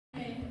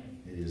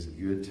It is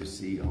good to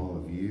see all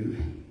of you,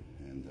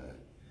 and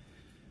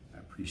I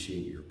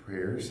appreciate your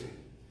prayers.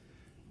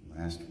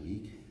 Last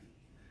week,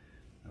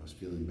 I was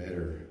feeling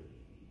better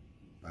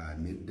by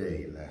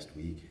midday last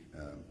week,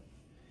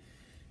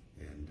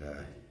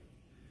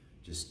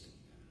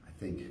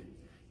 I think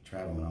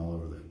traveling all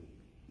over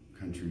the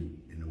country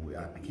in a way,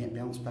 I can't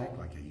bounce back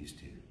like I used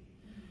to.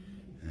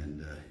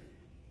 And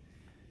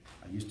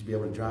I used to be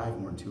able to drive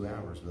more than 2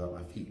 hours without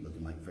my feet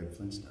looking like Fred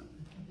Flintstone.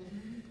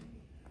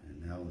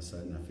 And now all of a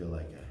sudden I feel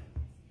like I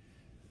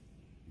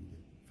need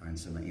to find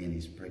some of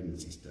Annie's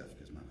pregnancy stuff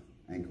because my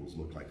ankles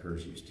look like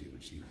hers used to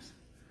when she was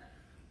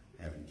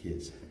having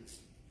kids.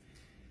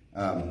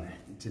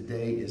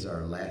 Today is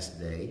our last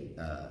day,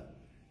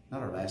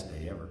 not our last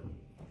day ever,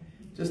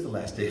 just the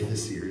last day of the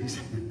series.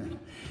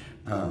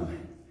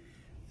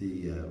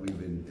 We've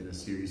been in a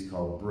series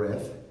called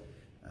Breath.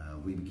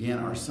 We begin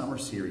our summer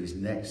series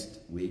next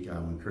week. I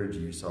would encourage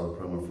you, saw the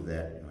promo for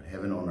that,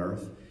 Heaven on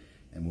Earth,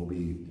 and we'll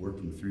be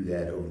working through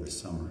that over the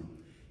summer.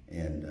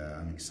 And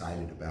I'm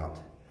excited about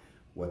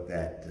what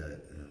that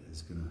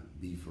is going to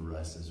be for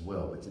us as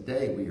well. But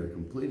today we are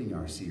completing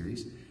our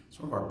series,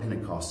 sort of our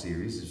Pentecost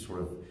series. It's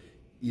sort of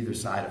either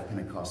side of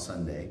Pentecost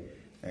Sunday,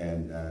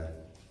 and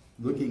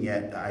looking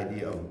at the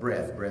idea of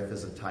breath. Breath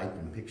is a type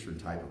and picture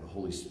type of the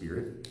Holy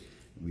Spirit.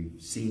 We've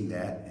seen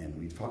that, and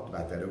we've talked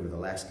about that over the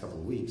last couple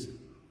of weeks.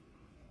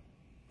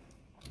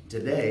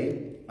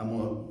 Today,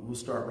 we'll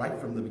start right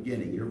from the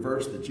beginning. Your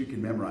verse that you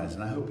can memorize,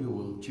 and I hope you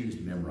will choose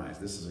to memorize.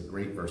 This is a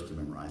great verse to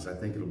memorize. I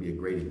think it'll be a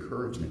great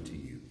encouragement to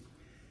you.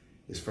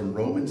 It's from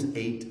Romans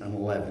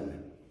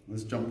 8:11.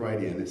 Let's jump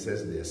right in. It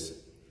says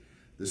this: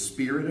 "The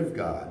Spirit of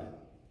God,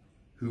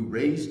 who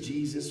raised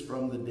Jesus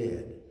from the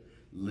dead,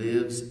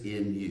 lives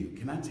in you."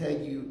 Can I tell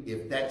you,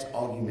 if that's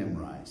all you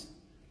memorize,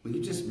 will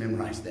you just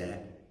memorize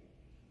that?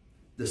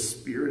 The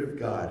Spirit of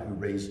God, who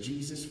raised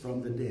Jesus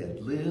from the dead,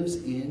 lives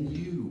in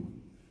you.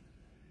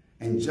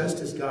 And just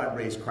as God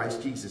raised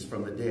Christ Jesus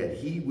from the dead,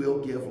 he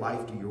will give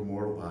life to your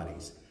mortal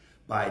bodies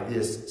by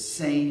this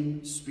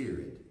same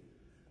Spirit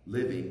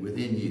living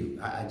within you.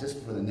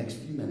 Just for the next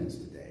few minutes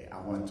today, I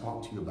want to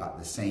talk to you about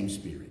the same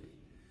Spirit.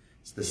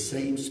 It's the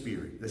same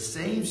Spirit. The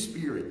same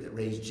Spirit that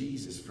raised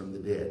Jesus from the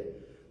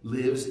dead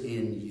lives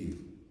in you.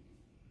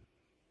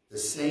 The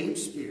same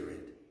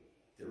Spirit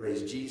that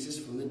raised Jesus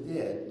from the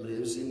dead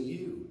lives in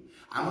you.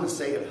 I'm going to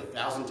say it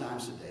 1,000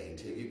 times today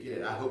until you get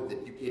it. I hope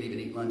that you can't even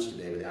eat lunch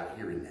today without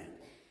hearing that.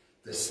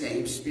 The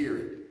same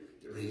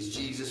Spirit that raised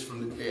Jesus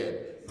from the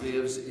dead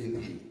lives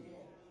in you.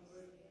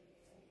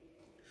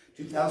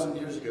 2,000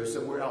 years ago,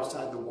 somewhere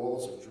outside the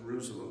walls of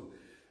Jerusalem,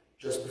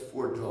 just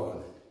before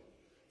dawn,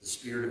 the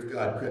Spirit of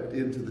God crept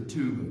into the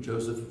tomb of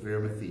Joseph of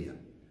Arimathea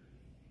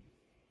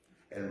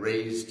and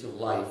raised to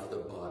life the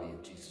body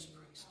of Jesus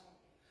Christ.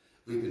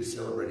 We've been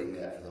celebrating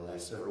that for the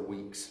last several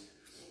weeks.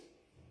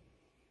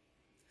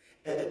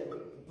 But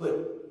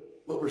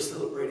what we're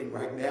celebrating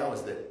right now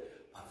is that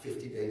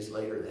 50 days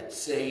later, that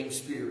same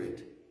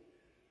Spirit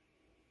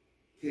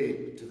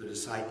came to the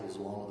disciples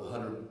along with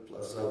 100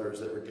 plus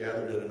others that were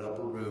gathered in an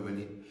upper room, and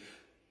he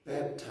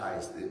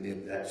baptized them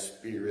in that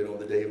Spirit on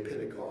the day of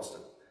Pentecost.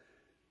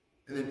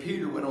 And then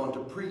Peter went on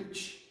to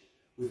preach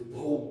with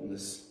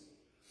boldness.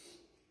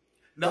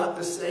 Not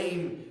the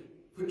same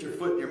put your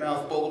foot in your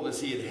mouth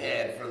boldness he had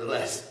had for the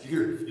last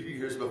few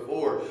years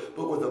before,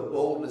 but with a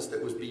boldness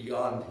that was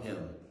beyond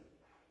him.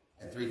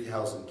 And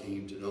 3,000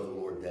 came to know the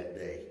Lord that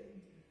day.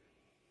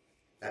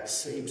 That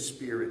same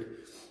Spirit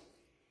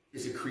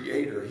is a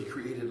creator. He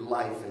created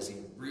life as he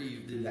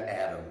breathed into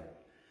Adam.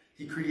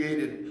 He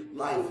created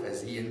life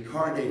as he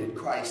incarnated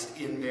Christ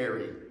in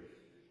Mary.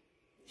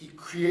 He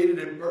created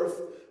and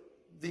birthed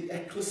the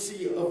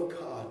ecclesia of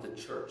God, the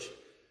church,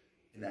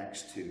 in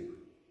Acts 2.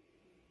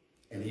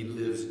 And he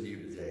lives in you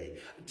today.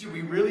 Do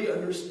we really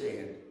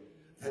understand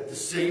that the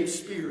same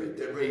Spirit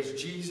that raised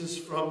Jesus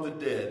from the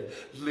dead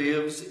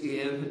lives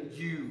in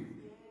you?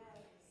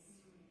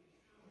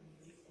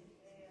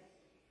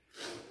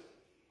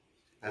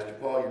 Pastor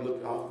Paul, you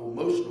look awful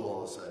emotional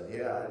all of a sudden.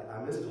 Yeah,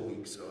 I missed a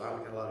week, so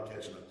I've got a lot of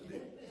catching up to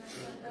do.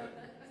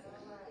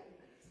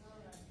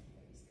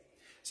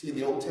 See, in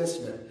the Old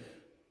Testament,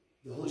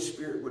 the Holy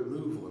Spirit would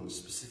move on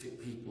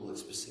specific people at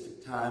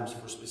specific times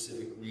for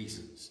specific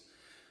reasons.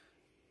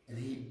 And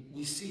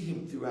we see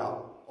him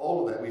throughout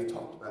all of that we've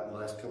talked about in the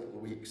last couple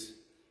of weeks.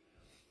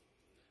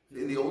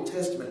 In the Old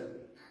Testament,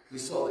 we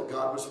saw that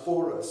God was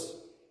for us.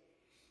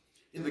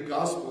 In the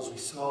Gospels, we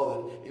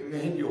saw that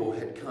Emmanuel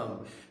had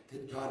come,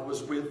 that God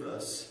was with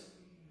us.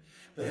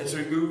 But as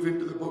we move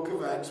into the book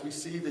of Acts, we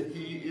see that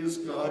he is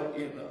God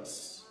in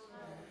us.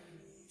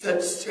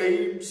 That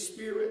same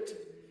Spirit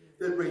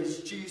that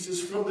raised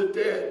Jesus from the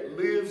dead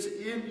lives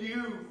in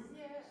you.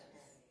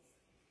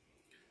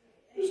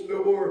 There's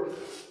no more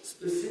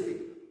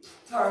specific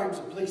times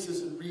and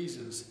places and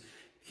reasons.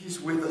 He's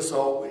with us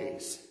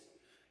always.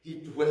 He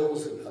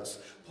dwells in us.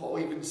 Paul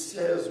even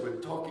says,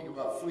 when talking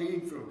about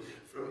fleeing from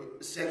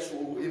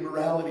sexual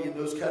immorality and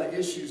those kind of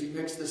issues, he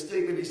makes this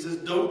statement. He says,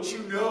 don't you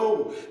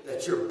know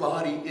that your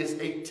body is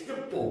a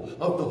temple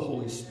of the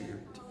Holy Spirit?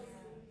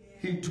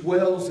 He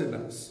dwells in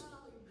us.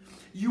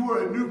 You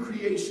are a new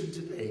creation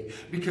today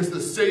because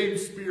the same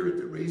Spirit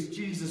that raised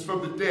Jesus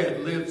from the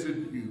dead lives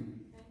in you.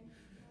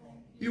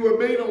 You are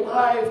made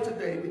alive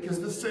today because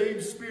the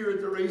same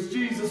Spirit that raised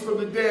Jesus from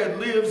the dead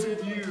lives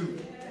in you.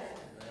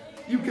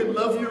 You can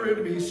love your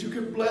enemies. You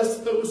can bless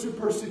those who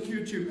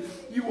persecute you.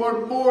 You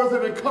are more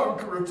than a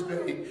conqueror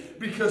today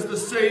because the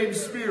same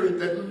Spirit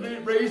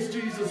that raised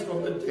Jesus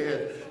from the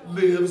dead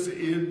lives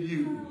in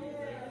you.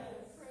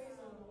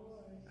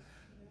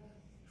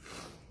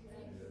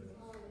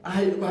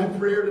 My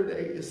prayer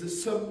today is that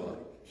somebody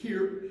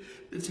here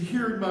that's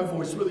hearing my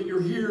voice, whether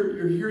you're here,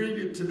 you're hearing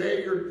it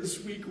today or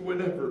this week or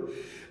whenever,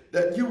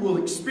 that you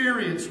will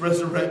experience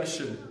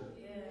resurrection.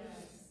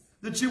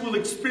 That you will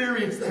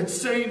experience that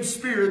same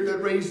Spirit that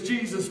raised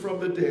Jesus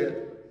from the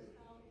dead.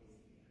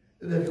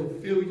 And that He'll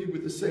fill you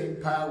with the same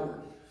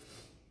power.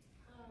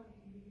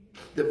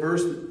 The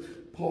verse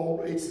that Paul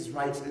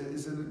writes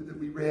that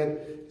we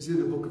read is in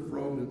the book of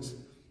Romans.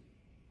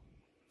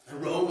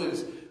 And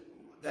Romans,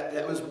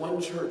 that was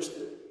one church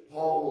that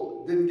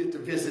Paul didn't get to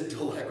visit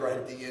till like right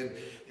at the end.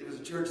 It was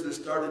a church that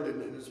started,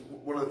 and it was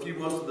one of the few,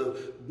 most of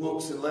the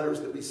books and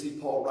letters that we see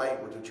Paul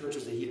write were to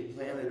churches that he had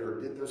planted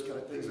or did those kind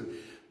of things. And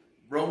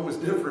Rome was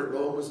different.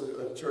 Rome was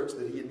a church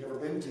that he had never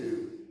been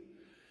to.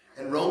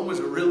 And Rome was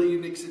a really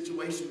unique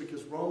situation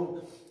because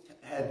Rome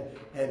had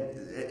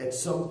at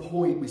some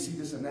point, we see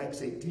this in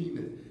Acts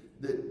 18,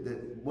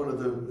 that one of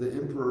the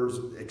emperors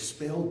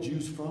expelled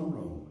Jews from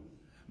Rome.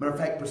 Matter of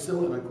fact,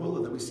 Priscilla and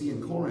Aquila that we see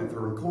in Corinth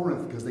are in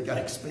Corinth because they got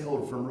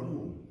expelled from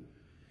Rome.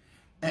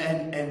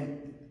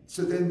 And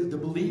so then the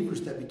believers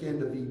that began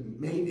to be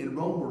made in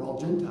Rome were all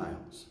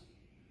Gentiles.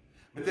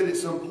 But then at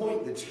some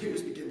point, the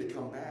Jews began to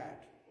come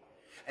back.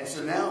 And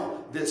so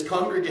now this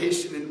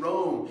congregation in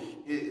Rome,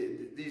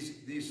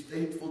 these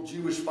faithful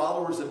Jewish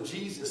followers of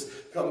Jesus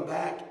come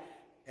back,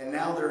 and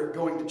now they're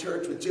going to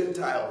church with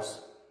Gentiles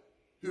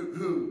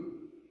who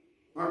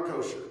aren't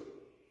kosher,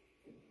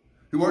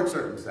 who aren't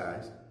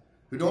circumcised,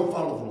 who don't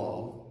follow the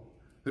law,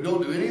 who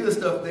don't do any of the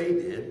stuff they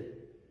did.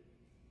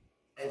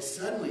 And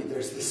suddenly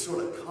there's this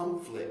sort of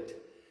conflict.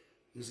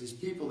 There's these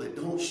people that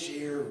don't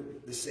share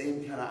the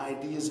same kind of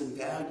ideas and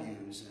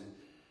values,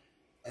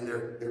 and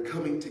they're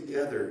coming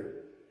together.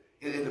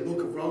 In the book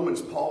of Romans,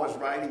 Paul is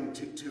writing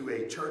to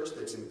a church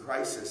that's in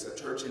crisis, a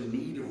church in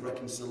need of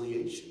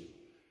reconciliation,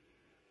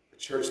 a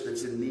church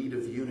that's in need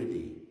of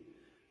unity,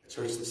 a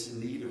church that's in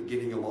need of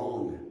getting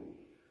along.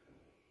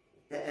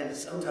 And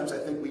sometimes I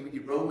think we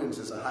read Romans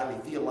as a highly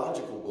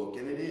theological book,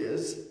 and it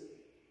is.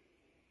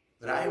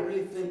 But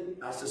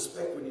I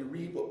suspect when you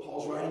read what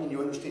Paul's writing and you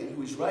understand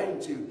who he's writing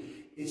to,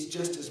 it's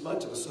just as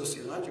much of a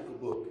sociological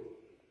book.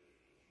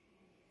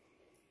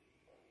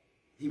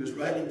 He was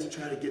writing to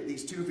try to get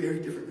these two very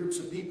different groups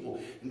of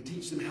people and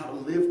teach them how to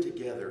live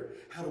together,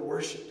 how to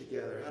worship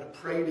together, how to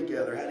pray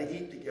together, how to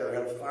eat together,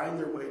 how to find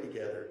their way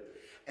together.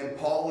 And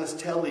Paul is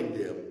telling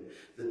them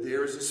that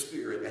there is a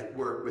Spirit at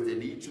work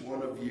within each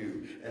one of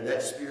you, and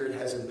that Spirit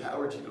has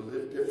empowered you to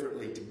live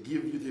differently, to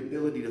give you the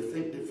ability to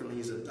think differently.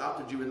 He's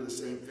adopted you into the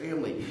same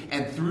family.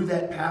 And through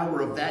that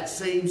power of that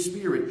same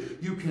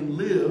Spirit, you can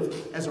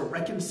live as a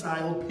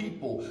reconciled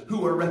people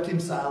who are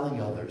reconciling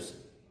others.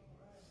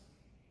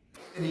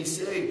 And he's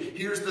saying,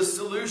 here's the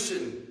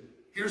solution.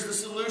 Here's the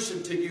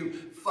solution to you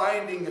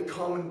finding a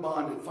common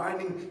bond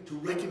and to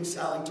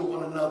reconciling to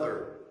one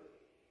another.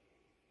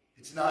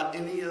 It's not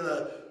any of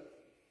the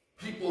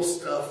people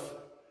stuff.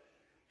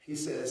 He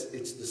says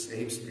it's the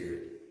same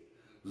Spirit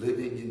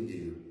living in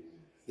you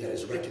that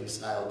has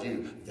reconciled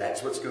you.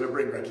 That's what's going to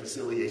bring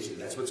reconciliation.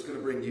 That's what's going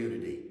to bring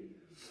unity.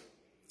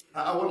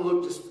 I want to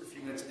look just for a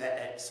few minutes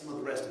at some of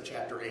the rest of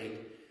chapter 8.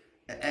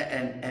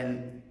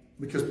 And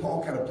because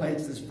Paul kind of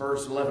plants this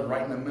verse 11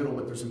 right in the middle,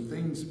 but there's some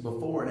things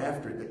before and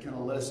after it that kind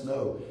of let us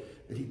know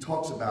that he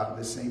talks about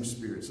this same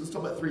Spirit. So let's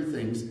talk about three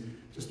things,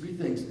 just three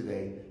things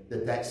today,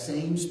 that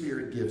same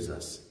Spirit gives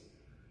us.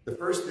 The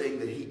first thing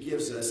that he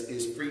gives us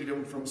is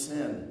freedom from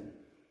sin.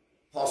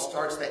 Paul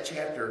starts that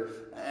chapter,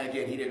 and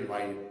again, he didn't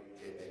write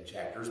it in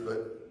chapters,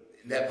 but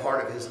in that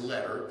part of his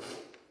letter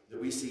that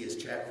we see is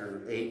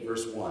chapter 8,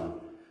 verse 1.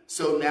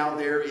 So now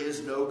there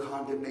is no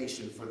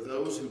condemnation for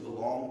those who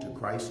belong to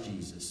Christ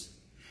Jesus.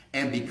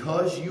 And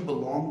because you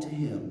belong to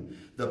him,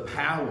 the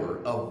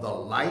power of the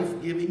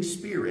life-giving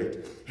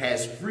Spirit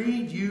has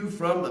freed you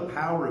from the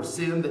power of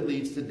sin that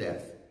leads to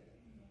death.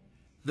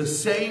 The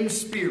same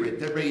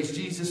Spirit that raised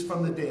Jesus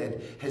from the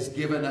dead has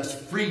given us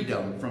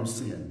freedom from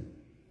sin.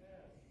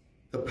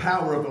 The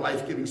power of the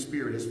life-giving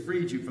Spirit has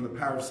freed you from the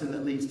power of sin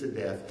that leads to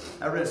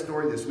death. I read a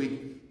story this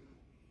week.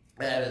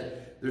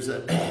 There's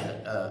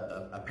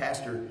a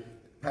pastor's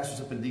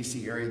up in the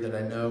D.C. area that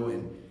I know,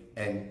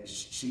 and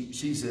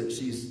she's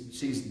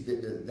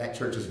that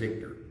church's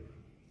Victor.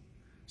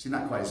 She's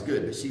not quite as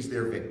good, but she's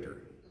their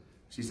Victor.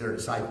 She's their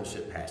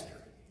discipleship pastor.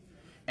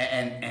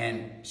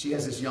 And she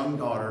has this young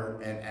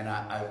daughter, and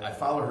I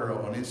follow her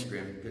on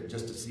Instagram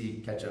just to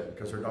catch up,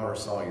 because her daughter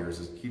Sawyer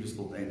is the cutest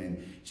little thing,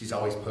 and she's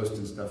always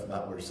posting stuff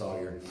about where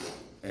Sawyer.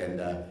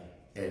 And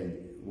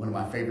one of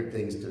my favorite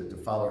things to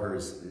follow her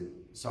is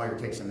Sawyer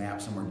takes a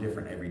nap somewhere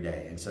different every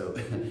day. And so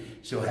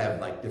she'll have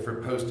like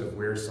different posts of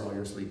where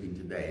Sawyer sleeping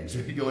today. And so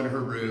you go into her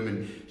room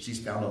and she's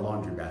found a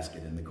laundry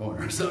basket in the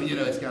corner. So, you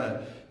know, it's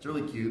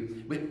really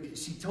cute. But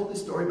she told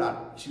this story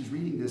about, she was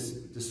reading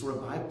this sort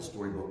of Bible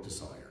storybook to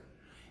Sawyer.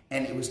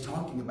 And it was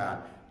talking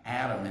about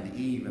Adam and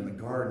Eve in the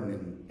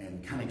garden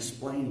and kind of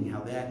explaining how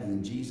that, and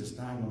then Jesus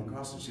dying on the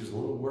cross. And she was a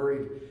little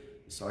worried.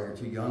 Sawyer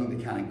too young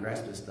to kind of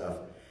grasp this stuff.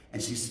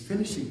 And she's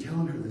finishing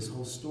telling her this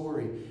whole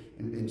story,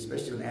 and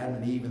especially on Adam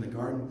and Eve in the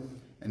garden.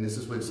 And this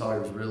is when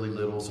Sawyer was really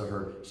little,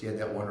 so she had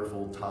that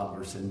wonderful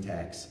toddler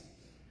syntax.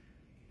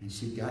 And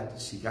she got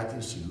this,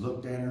 she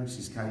looked at her, and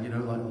she's kind of, you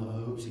know, like, oh,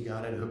 I hope she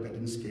got it, I hope that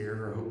didn't scare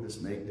her, I hope the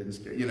snake didn't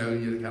scare her, you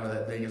know, kind of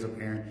that thing as a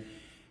parent.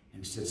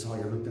 And she said,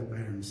 Sawyer looked up at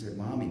her and said,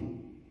 Mommy,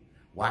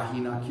 why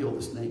he not kill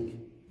the snake?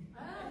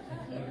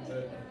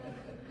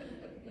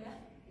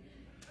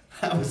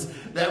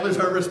 That was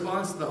her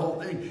response to the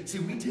whole thing. See,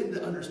 we tend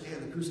to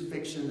understand the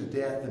crucifixion, the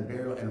death and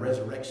burial and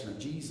resurrection of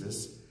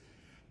Jesus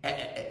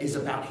is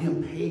about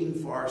him paying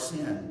for our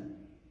sin.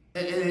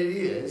 And it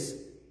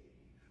is.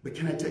 But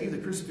can I tell you, the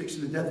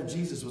crucifixion and death of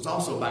Jesus was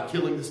also about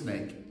killing the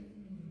snake.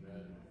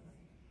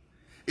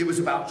 It was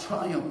about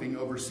triumphing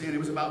over sin. It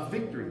was about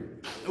victory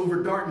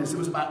over darkness. It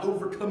was about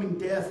overcoming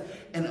death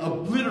and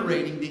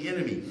obliterating the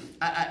enemy.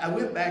 I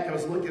went back, I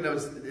was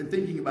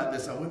thinking about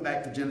this. I went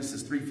back to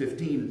Genesis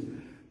 3:15.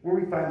 Where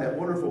we find that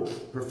wonderful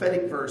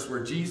prophetic verse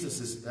where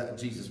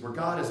where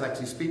God is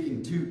actually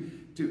speaking to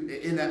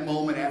in that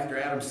moment after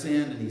Adam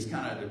sinned, and he's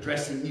kind of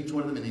addressing each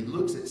one of them, and he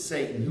looks at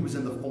Satan, who was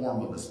in the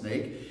form of a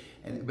snake,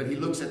 but he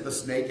looks at the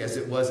snake as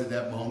it was at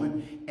that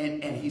moment,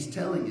 and he's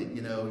telling it,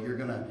 you know,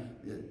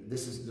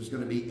 there's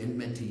gonna be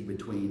enmity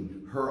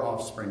between her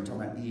offspring,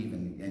 talking about Eve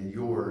and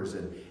yours,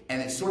 and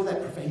it's sort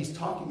of that he's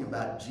talking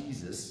about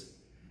Jesus.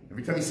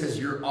 Every time he says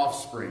your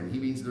offspring, he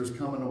means there's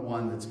coming a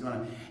one that's going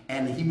to...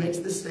 And he makes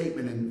this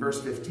statement in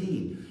verse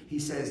 15. He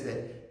says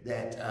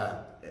that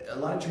a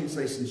lot of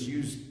translations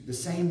use the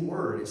same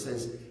word. It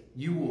says,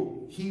 he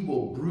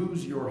will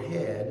bruise your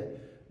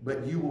head,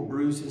 but you will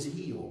bruise his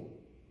heel.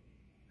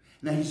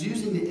 Now, he's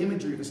using the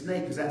imagery of a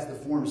snake because that's the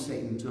form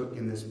Satan took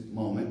in this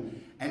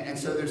moment. And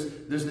so there's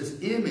this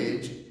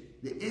image,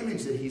 the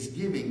image that he's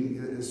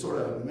giving, the sort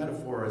of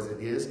metaphor as it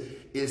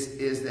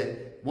is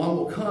that one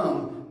will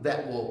come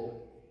that will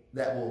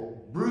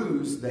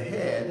bruise the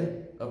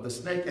head of the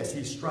snake as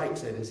he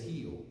strikes at his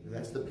heel.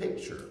 That's the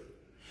picture.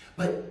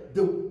 But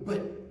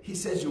he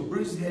says you'll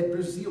bruise his head,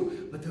 bruise his heel.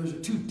 But those are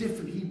two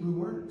different Hebrew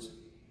words.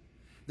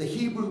 The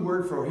Hebrew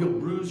word for he'll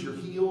bruise your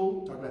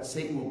heel, talk about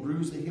Satan will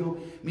bruise the heel,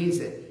 means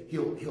that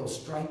he'll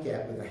strike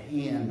at with a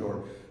hand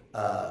or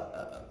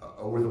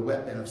with a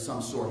weapon of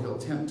some sort. He'll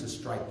attempt to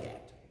strike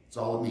at. That's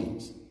all it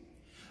means.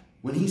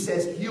 When he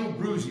says he'll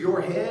bruise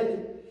your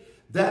head,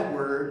 that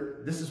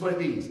word, this is what it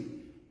means.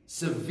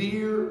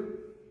 Severe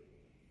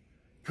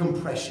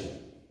compression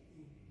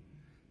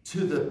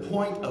to the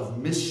point of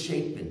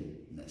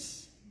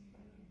misshapenness.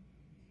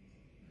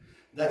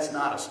 That's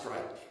not a strike.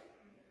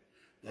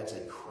 That's a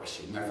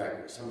crushing. Matter of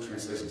fact, some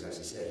translations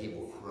actually say he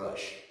will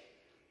crush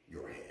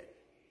your head.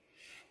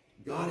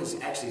 God is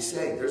actually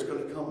saying there's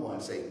going to come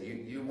one, Satan.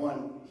 You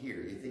won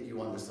here. You think you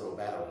won this little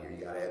battle here.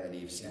 You got Adam and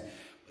Eve sin.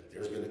 But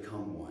there's going to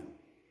come one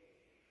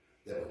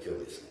that will kill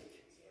this snake.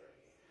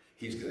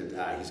 He's going to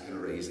die. He's going to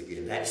raise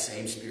again. That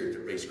same spirit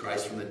that raised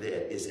Christ from the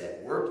dead is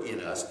at work in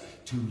us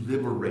to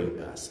liberate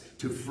us,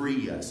 to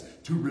free us,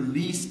 to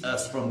release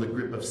us from the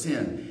grip of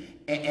sin,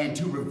 and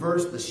to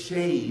reverse the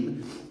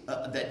shame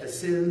that the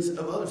sins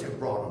of others have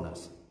brought on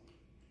us.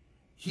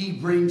 He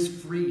brings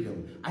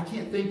freedom. I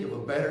can't think of a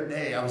better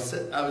day. I was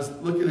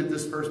looking at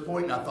this first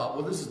point and I thought,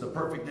 well, this is the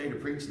perfect day to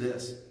preach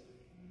this.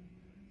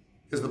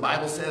 Because the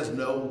Bible says,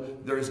 no,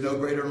 there is no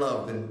greater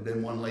love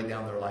than one lay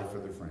down their life for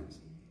their friends.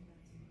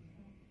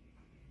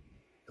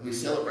 And we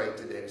celebrate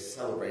today.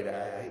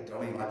 I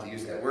don't even like to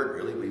use that word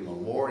really. We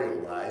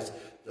memorialize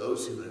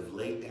those who have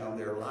laid down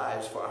their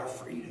lives for our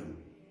freedom,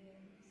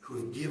 who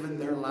have given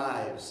their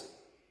lives.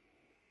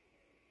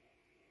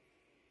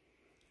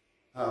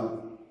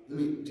 Let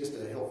me, just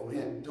a helpful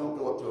hint, don't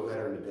go up to a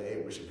veteran today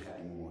and wish him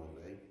Happy Memorial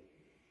Day.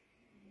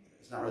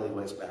 It's not really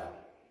what it's about.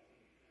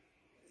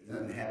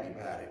 There's nothing happy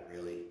about it,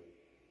 really.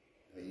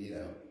 I mean, you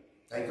know,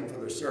 thank them for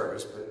their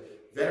service,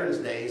 but Veterans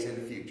Day is in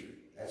the future.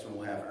 That's when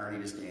we'll have Ernie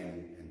to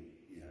stand, and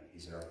you know,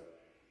 he's our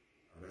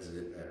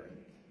resident veteran.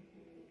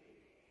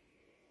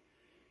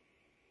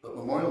 But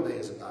Memorial Day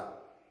is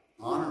about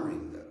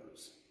honoring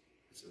those.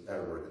 It's a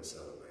better word than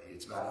celebrate.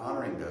 It's about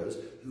honoring those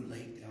who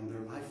laid down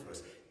their life for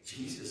us.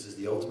 Jesus is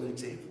the ultimate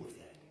example of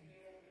that.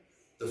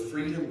 The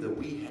freedom that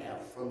we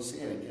have from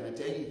sin. And can I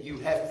tell you, you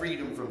have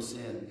freedom from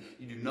sin.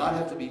 You do not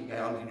have to be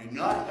bound. You do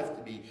not have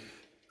to be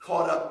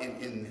caught up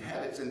in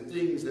habits and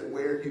things that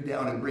wear you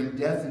down and bring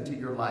death into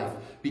your life,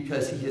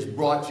 because he has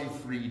brought you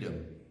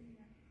freedom.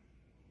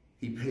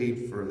 He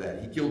paid for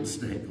that. He killed the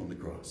snake on the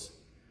cross.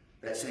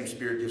 That same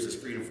spirit gives us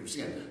freedom from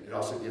sin. It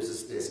also gives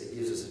us this. It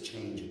gives us a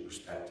change in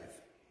perspective.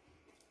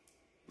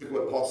 Look at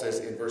what Paul says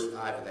in verse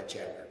 5 of that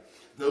chapter.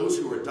 Those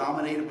who are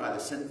dominated by the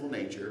sinful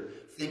nature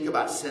think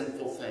about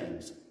sinful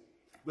things.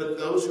 But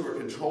those who are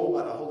controlled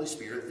by the Holy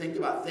Spirit think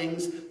about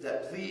things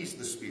that please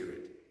the Spirit.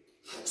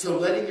 So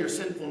letting your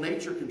sinful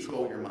nature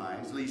control your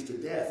minds leads to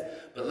death,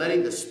 but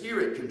letting the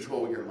Spirit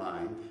control your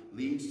mind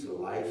leads to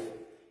life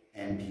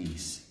and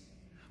peace.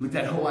 With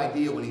that whole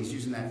idea, when he's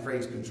using that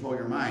phrase, control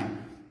your mind,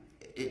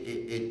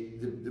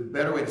 the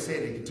better way to say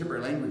it in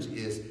contemporary language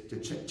is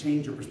to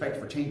change your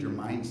perspective or change your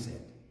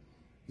mindset.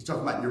 He's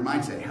talking about your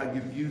mindset, how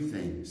you view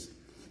things.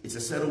 It's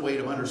a settled way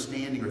of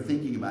understanding or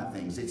thinking about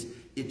things.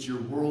 It's your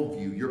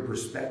worldview, your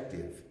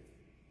perspective.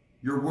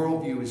 Your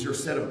worldview is your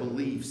set of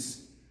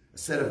beliefs, a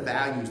set of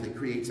values that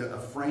creates a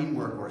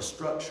framework or a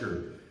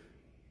structure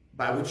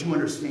by which you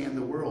understand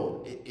the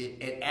world.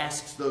 It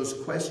asks those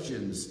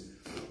questions.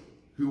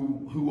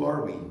 Who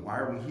are we? Why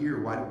are we here?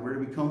 Where do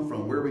we come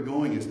from? Where are we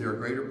going? Is there a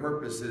greater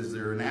purpose? Is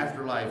there an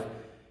afterlife?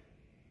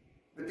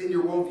 But then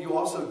your worldview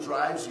also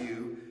drives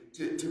you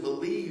to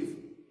believe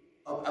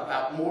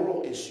about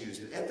moral issues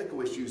and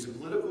ethical issues and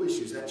political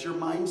issues. That's your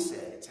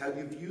mindset. It's how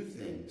you view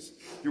things.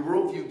 Your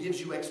worldview gives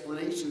you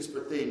explanations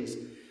for things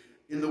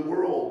in the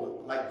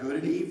world, like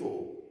good and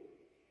evil.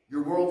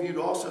 Your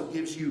worldview also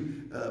gives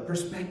you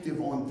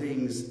perspective on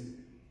things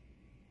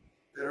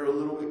that are a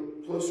little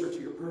bit closer to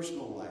your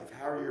personal life.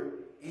 How you're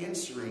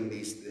answering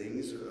these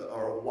things,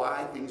 or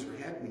why things are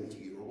happening to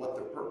you, or what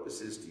their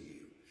purpose is to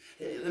you.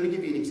 Let me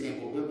give you an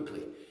example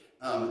biblically.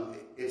 Can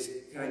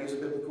I use a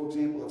biblical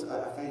example?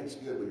 I find it's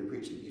good when you're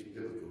preaching to use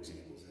biblical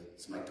examples.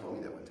 Somebody told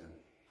me that one time.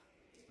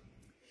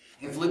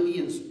 In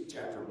Philippians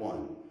chapter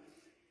 1,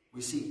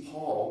 we see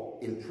Paul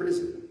in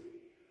prison.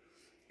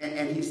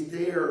 And he's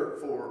there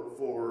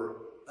for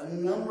a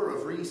number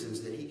of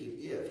reasons that he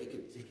could give.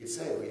 He could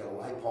say, well,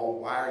 why,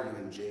 Paul, why are you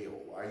in jail?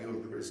 Why are you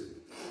in prison?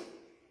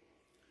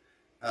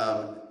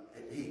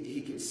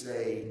 He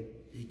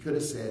could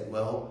have said,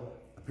 well,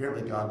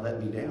 apparently God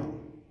let me down.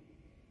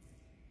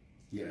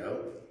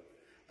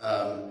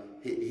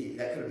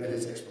 That could have been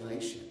his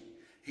explanation.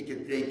 He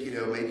could think,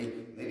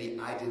 maybe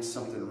I did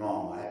something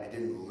wrong. I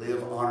didn't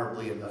live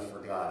honorably enough for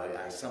God.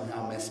 I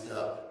somehow messed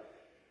up.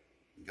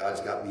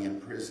 God's got me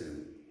in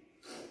prison.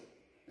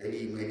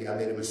 Maybe I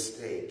made a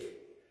mistake.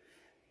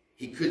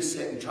 He could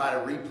sit and try to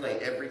replay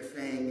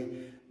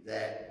everything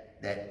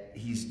that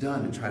he's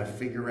done to try to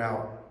figure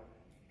out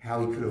how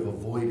he could have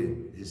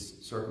avoided his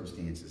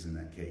circumstances in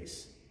that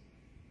case.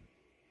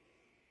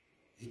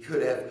 He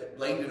could have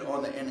blamed it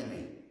on the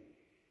enemy.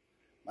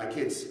 My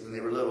kids, when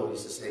they were little,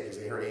 used to say, because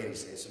they heard Andy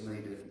say it so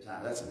many different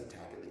times, that's an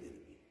attack of the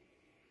enemy.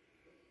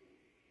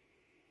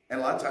 And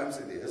a lot of times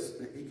it is.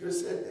 He could have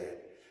said that.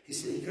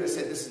 He could have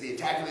said, this is the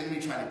attack of the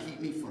enemy trying to keep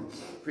me from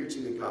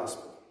preaching the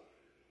gospel.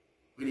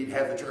 We need to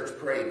have the church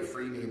pray to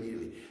free me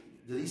immediately.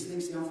 Do these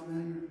things sound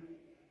familiar?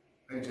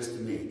 Maybe just to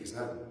me, because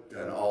I've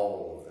done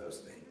all of those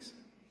things.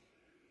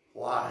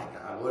 Why,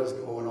 God? What is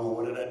going on?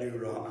 What did I do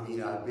wrong?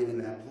 I've been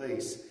in that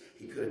place.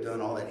 He could have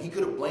done all that. He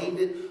could have blamed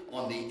it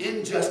on the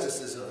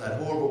injustices of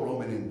that horrible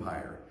Roman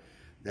Empire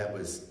that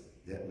was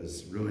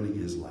ruining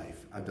his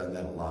life. I've done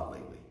that a lot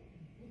lately.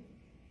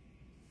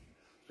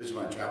 Especially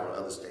when I travel to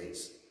other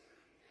states,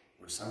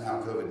 where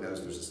somehow COVID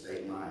knows there's a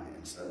state line,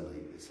 and suddenly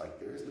it's like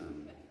there is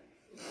none.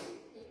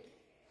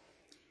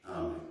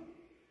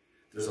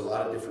 There's a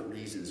lot of different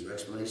reasons or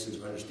explanations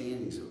or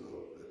understandings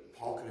that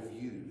Paul could have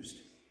used.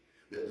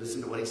 But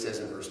listen to what he says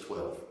in verse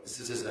 12. This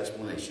is his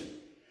explanation.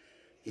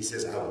 He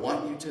says, I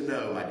want you to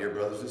know, my dear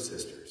brothers and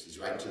sisters, he's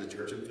writing to the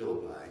church in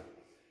Philippi,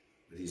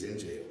 but he's in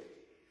jail,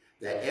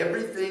 that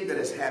everything that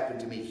has happened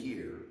to me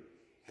here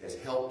has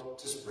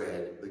helped to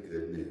spread the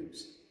good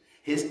news.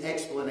 His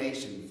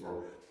explanation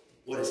for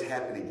what is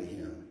happening to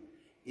him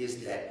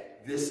is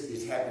that this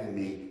is happening to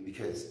me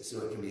because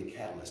so it can be a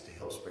catalyst to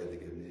help spread the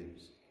good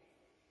news.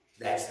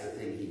 That's the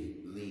thing he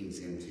leans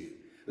into.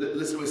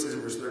 Listen to what he says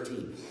in verse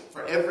 13.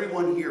 For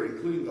everyone here,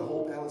 including the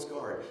whole palace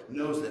guard,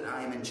 knows that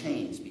I am in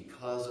chains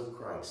because of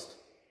Christ.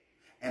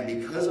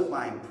 And because of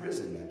my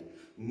imprisonment,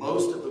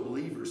 most of the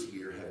believers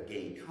here have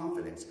gained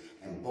confidence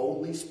and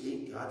boldly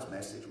speak God's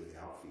message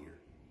without fear.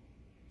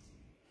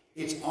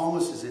 It's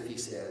almost as if he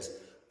says,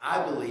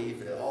 I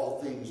believe that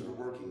all things are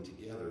working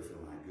together for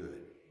my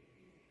good.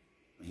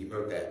 And he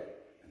wrote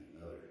that in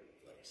another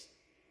place.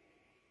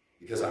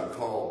 Because I'm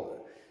called,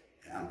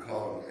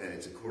 and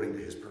it's according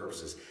to his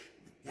purposes.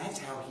 That's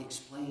how he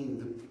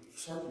explained the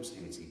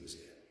circumstance he was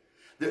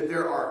in.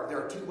 There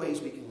are two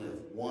ways we can live.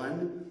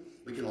 One,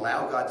 we can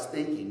allow God's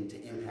thinking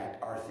to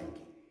impact our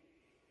thinking.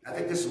 I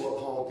think this is what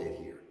Paul did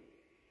here.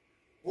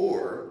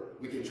 Or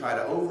we can try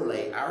to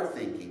overlay our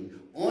thinking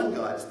on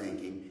God's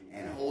thinking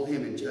and hold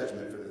him in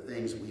judgment for the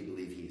things we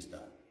believe he has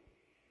done.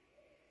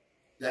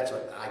 That's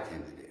what I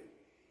tend to do.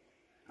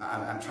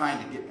 I'm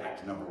trying to get back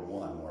to number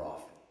one more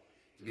often,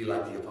 to be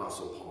like the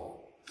Apostle Paul.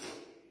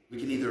 We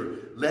can either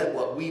let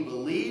what we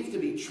believe to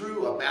be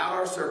true about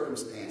our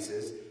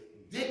circumstances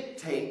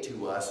dictate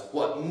to us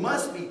what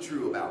must be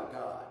true about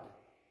God.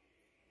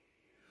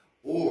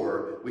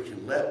 Or we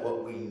can let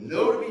what we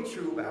know to be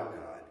true about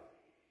God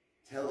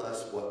tell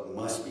us what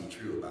must be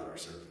true about our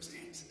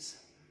circumstances.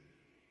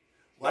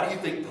 Why do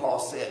you think Paul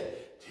said,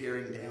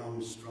 tearing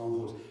down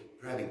strongholds,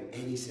 grabbing,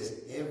 and he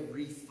says,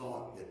 every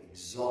thought that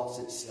exalts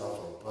itself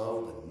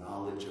above the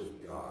knowledge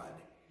of God,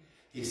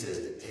 he says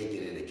to take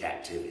it into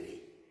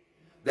captivity.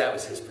 That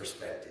was his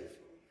perspective.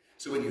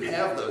 So when you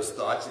have those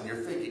thoughts and you're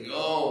thinking,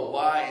 oh,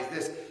 why is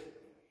this?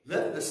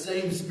 Let the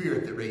same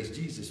Spirit that raised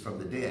Jesus from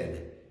the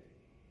dead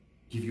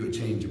give you a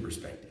change of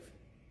perspective.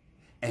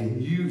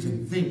 And use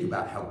and think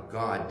about how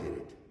God did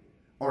it.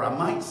 Or I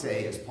might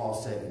say, as Paul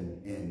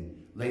said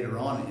later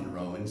on in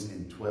Romans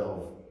in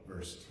 12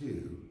 verse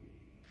 2,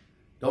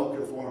 don't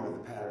conform to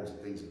the patterns of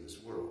things of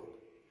this world,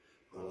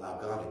 but allow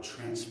God to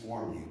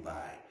transform you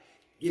by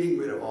getting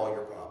rid of all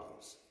your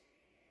problems.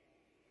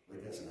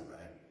 Wait, that's not right.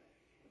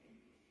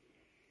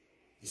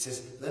 He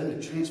says, let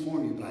him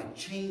transform you by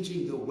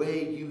changing the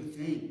way you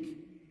think.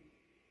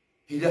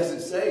 He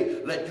doesn't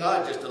say, let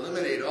God just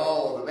eliminate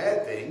all the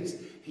bad things.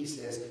 He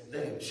says,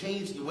 let him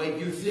change the way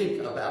you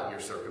think about your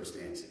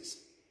circumstances.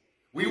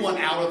 We want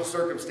out of the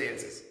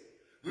circumstances.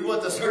 We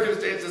want the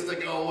circumstances to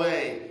go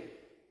away.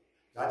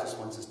 God just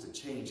wants us to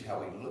change how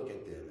we look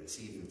at them and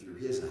see them through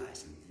his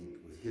eyes and think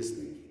with his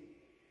thinking.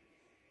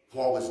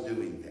 Paul was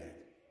doing that.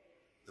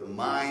 The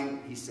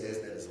mind, he says,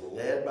 that is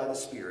led by the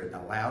Spirit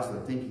allows the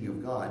thinking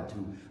of God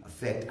to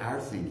affect our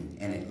thinking.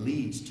 And it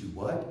leads to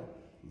what?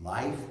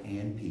 Life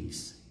and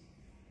peace.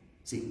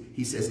 See,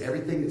 he says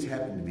everything that's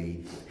happened to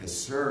me has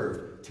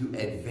served to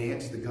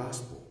advance the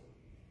gospel.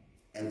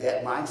 And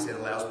that mindset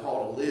allows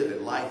Paul to live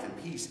in life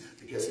and peace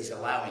because he's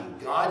allowing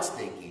God's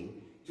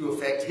thinking to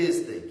affect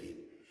his thinking.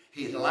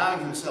 He's allowing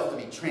himself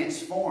to be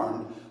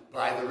transformed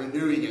by the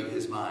renewing of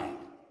his mind.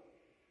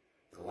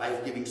 The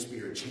life-giving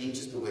Spirit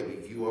changes the way we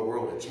view our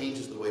world. It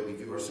changes the way we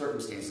view our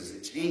circumstances.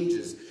 It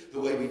changes the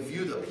way we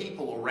view the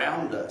people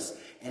around us.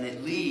 And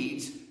it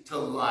leads to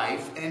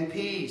life and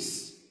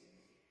peace.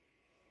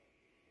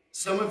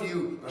 Some of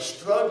you are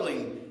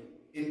struggling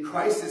in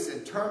crisis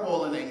and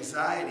turmoil and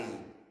anxiety.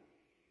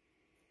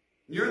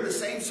 You're in the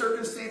same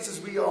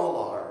circumstances we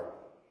all are.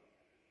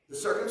 The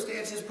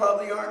circumstances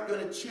probably aren't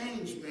going to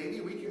change.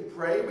 Maybe we can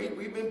pray.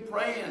 We've been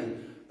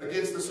praying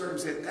against the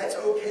circumstances. That's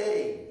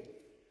okay.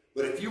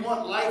 But if you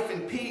want life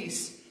and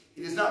peace,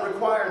 it does not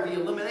require the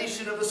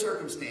elimination of the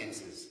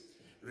circumstances.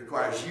 It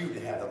requires you to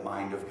have the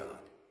mind of God.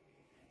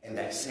 And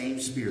that same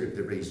Spirit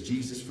that raised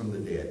Jesus from the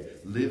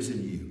dead lives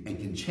in you and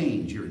can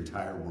change your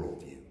entire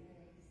worldview.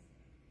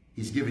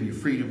 He's given you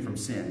freedom from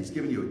sin. He's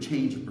given you a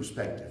change of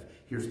perspective.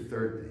 Here's the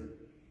third thing.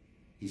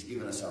 He's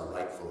given us our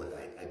rightful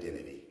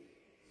identity.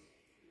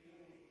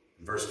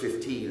 In verse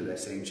 15 of that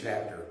same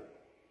chapter,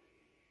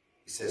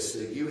 he says, so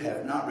you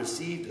have not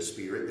received a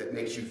spirit that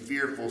makes you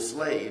fearful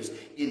slaves.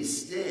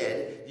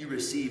 Instead, you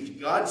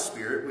received God's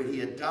Spirit when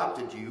he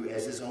adopted you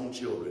as his own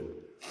children.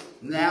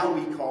 Now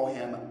we call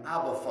him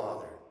Abba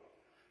Father,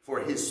 for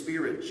his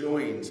Spirit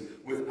joins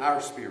with our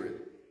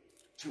spirit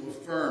to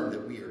affirm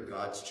that we are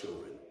God's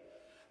children.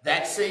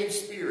 That same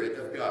Spirit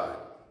of God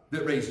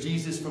that raised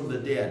Jesus from the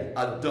dead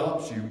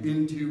adopts you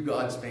into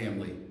God's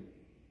family.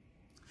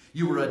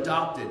 You were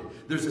adopted.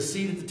 There's a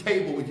seat at the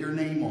table with your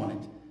name on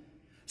it.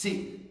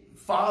 See,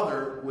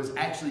 Father was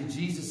actually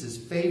Jesus'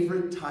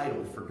 favorite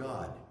title for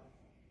God.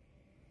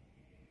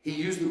 He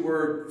used the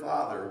word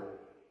Father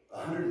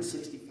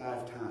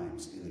 165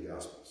 times in the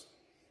Gospels.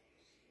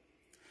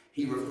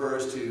 He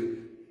refers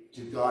to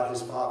God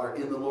his Father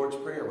in the Lord's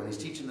Prayer when he's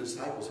teaching the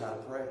disciples how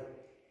to pray.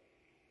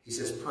 He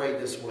says, pray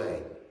this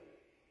way,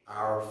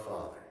 our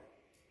Father.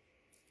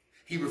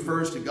 He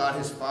refers to God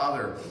his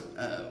Father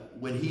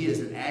when he is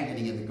in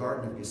agony in the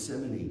Garden of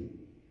Gethsemane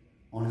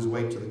on his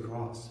way to the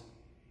cross.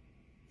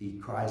 He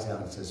cries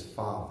out and says,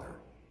 Father,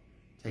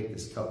 take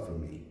this cup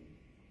from me.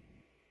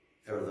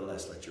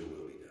 Nevertheless, let your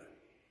will be done.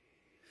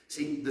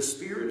 See, the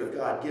Spirit of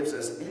God gives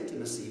us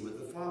intimacy with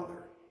the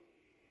Father.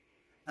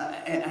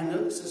 And I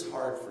know this is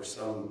hard for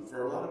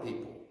a lot of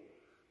people.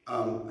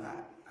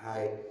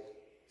 I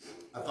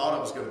thought I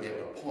was going to be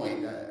able to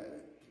point.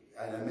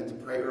 I meant to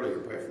pray earlier,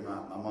 pray for my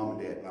mom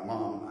and dad. My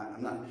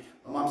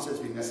mom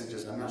sends me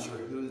messages. I'm not sure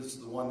who's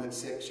the one that's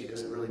sick. She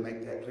doesn't really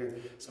make that clear.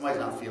 Somebody's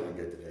not feeling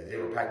good today. They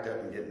were packed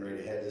up and getting ready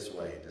to head this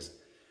way. Just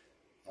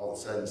all of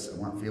a sudden, some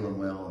weren't feeling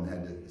well and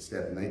had to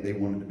step. And they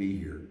wanted to be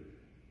here.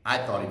 I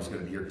thought he was going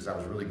to be here because I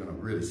was really going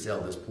to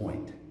sell this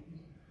point.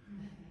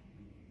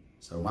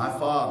 So my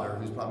father,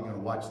 who's probably going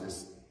to watch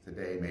this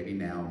today, maybe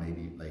now,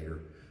 maybe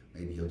later,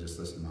 maybe he'll just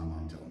listen to my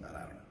mom tell him about it. I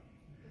don't know.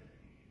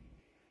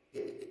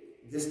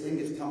 This thing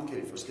gets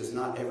complicated for us because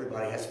not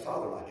everybody has a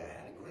father like I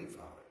had. A great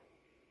father.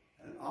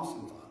 An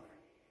awesome father.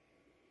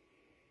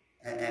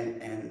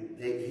 And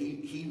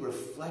he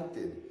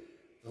reflected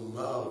the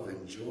love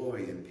and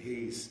joy and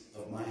peace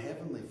of my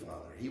heavenly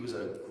Father. He was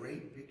a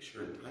great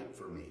picture and type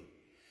for me.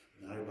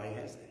 Not everybody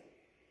has that.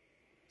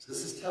 So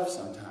this is tough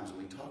sometimes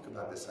when we talk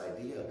about this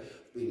idea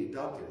of being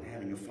adopted and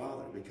having a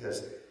father,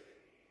 because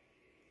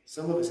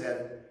some of us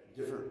had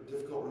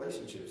difficult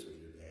relationships with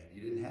your dad.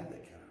 You didn't have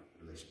that kind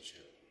of relationship.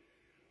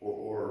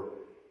 Or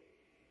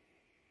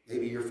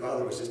maybe your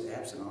father was just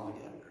absent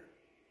altogether.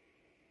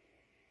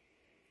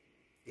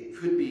 It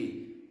could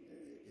be,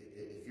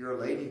 if you're a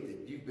lady,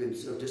 that you you've been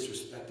so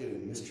disrespected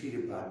and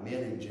mistreated by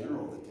men in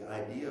general that the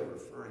idea of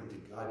referring to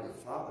God your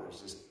Father is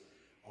just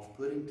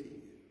off-putting to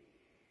you.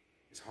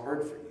 It's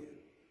hard for you.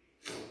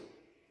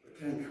 But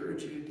can I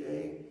encourage you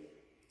today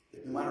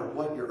that no matter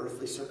what your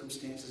earthly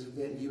circumstances have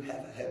been, you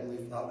have a Heavenly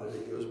Father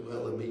that goes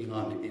well and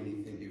beyond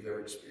anything you've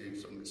ever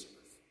experienced on this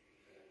earth.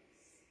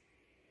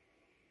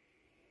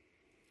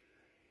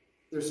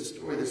 There's a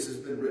story, this has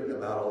been written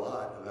about a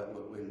lot, about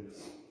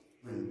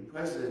when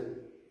President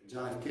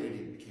John F.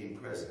 Kennedy became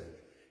president.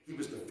 He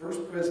was the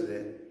first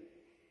president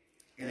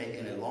in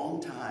a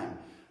long time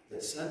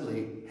that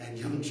suddenly had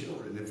young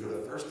children. And for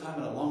the first time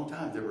in a long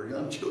time, there were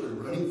young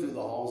children running through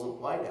the halls of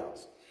the White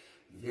House.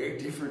 Very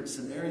different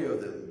scenario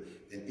than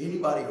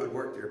anybody who had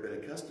worked there had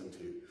been accustomed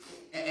to.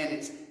 And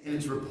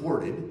it's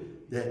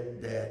reported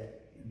that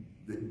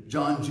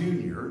John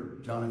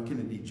Jr., John F.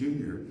 Kennedy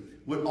Jr.,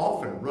 would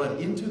often run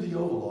into the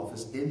Oval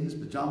Office in his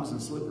pajamas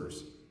and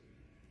slippers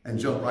and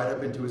jump right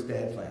up into his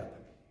dad's lap.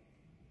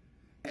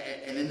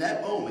 And in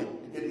that moment,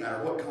 it didn't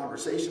matter what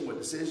conversation, what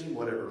decision,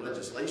 whatever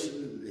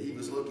legislation he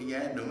was looking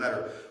at, no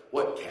matter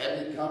what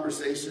cabinet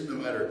conversation, no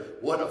matter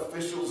what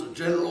officials or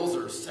generals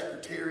or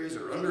secretaries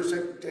or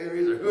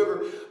undersecretaries or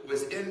whoever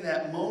was in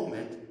that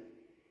moment,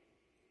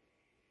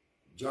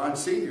 John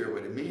Sr.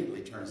 would immediately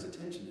turn his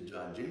attention to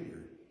John Jr.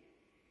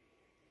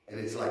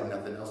 And it's like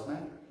nothing else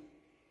mattered.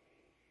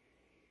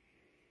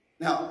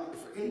 Now,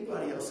 for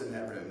anybody else in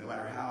that room, no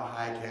matter how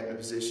high a cabinet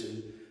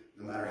position,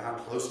 no matter how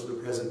close to the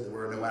president they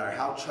were, no matter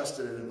how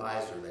trusted an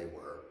advisor they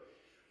were,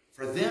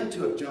 for them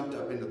to have jumped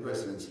up in the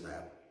president's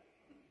lap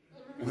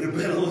would have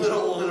been a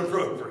little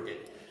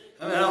inappropriate.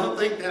 I mean, I don't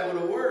think that would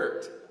have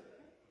worked.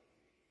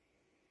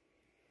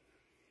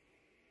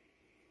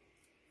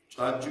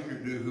 John Jr.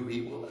 knew who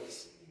he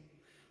was.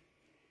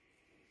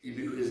 He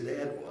knew who his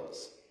dad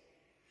was.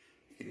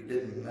 It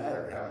didn't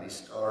matter how many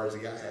stars the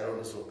guy had on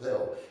his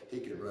lapel. He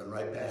could run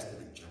right past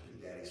him and jump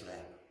in Daddy's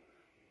lap.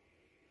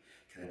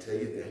 Can I tell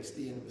you, that's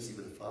the intimacy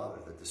with the Father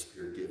that the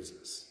Spirit gives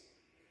us.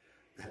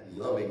 That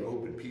loving,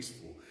 open,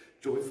 peaceful,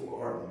 joyful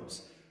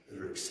arms that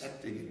are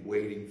accepting and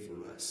waiting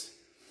for us.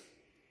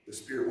 The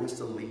Spirit wants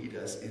to lead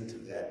us into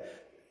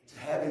that. To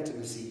have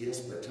intimacy, yes,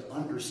 but to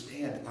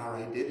understand our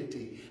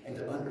identity and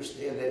to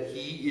understand that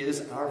He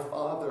is our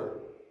Father.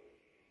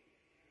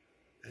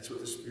 That's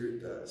what the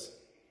Spirit does.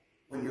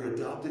 When you're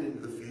adopted into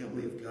the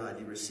family of God,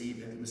 you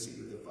receive intimacy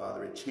with the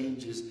Father. It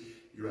changes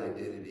your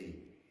identity.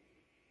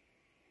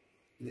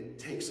 And it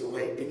takes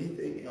away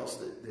anything else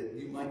that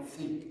you might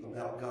think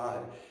about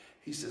God.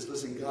 He says,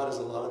 listen, God is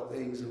a lot of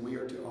things, and we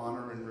are to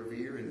honor and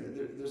revere, and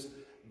there's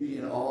be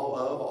in awe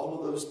of all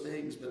of those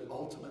things, but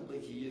ultimately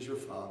He is your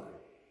Father.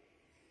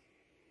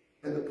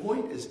 And the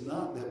point is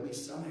not that we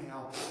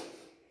somehow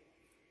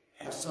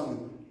have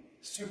some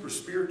super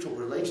spiritual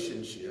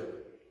relationship.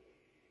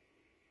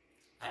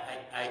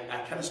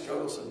 I kind of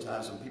struggle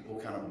sometimes when people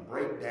kind of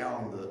break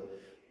down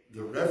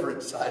the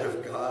reverent side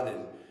of God.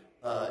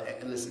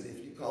 And listen,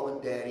 if you call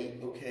Him Daddy,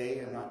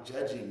 okay, I'm not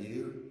judging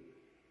you.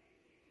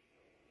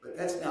 But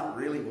that's not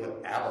really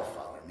what Abba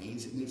Father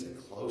means. It means a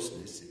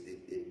closeness.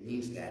 It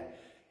means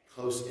that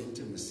close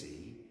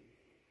intimacy.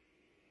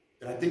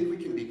 But I think we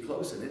can be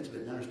close and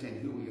intimate and understand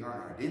who we are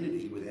and our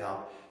identity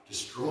without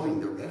destroying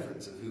the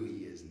reverence of who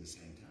He is in the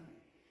same time.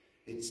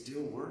 It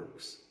still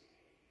works.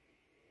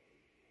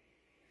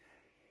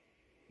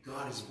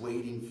 God is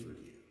waiting for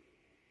you.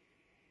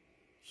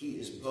 He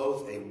is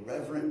both a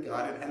reverent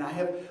God, and I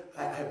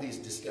have these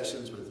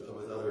discussions with a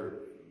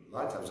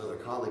lot of times other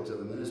colleagues,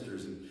 other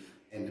ministers,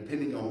 and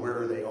depending on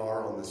where they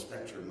are on the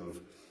spectrum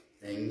of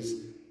things,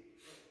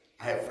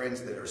 I have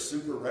friends that are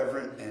super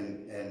reverent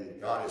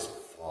and God is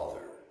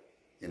Father.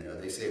 You know,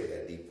 they say with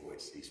that deep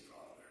voice, He's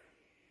Father.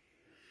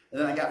 And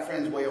then I got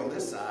friends way on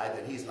this side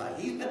that He's like,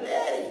 He's my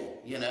daddy,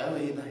 you know.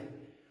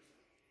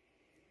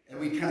 And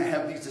we kind of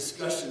have these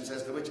discussions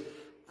as to which.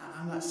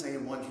 I'm not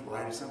saying one's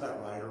right, it's not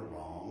about right or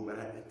wrong, but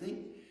I think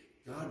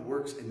God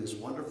works in this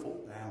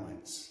wonderful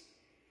balance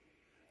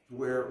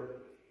where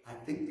I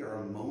think there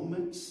are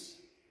moments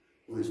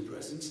when His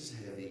presence is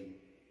heavy,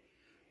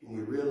 when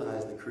we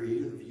realize the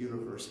Creator of the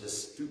universe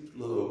has stooped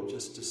low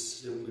just to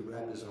simply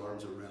wrap His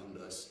arms around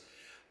us,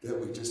 that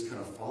we just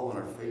kind of fall on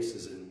our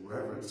faces in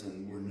reverence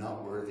and we're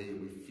not worthy and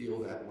we feel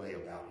that way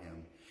about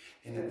Him.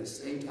 And at the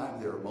same time,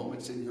 there are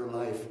moments in your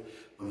life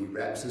when He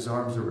wraps His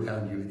arms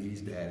around you and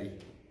He's Daddy.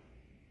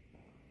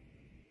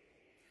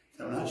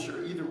 I'm not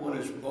sure either one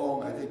is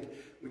wrong. I think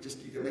we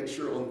just need to make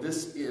sure on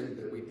this end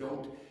that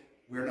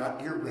we're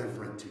not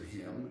irreverent to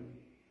Him.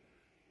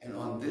 And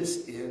on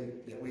this end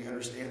that we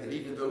understand that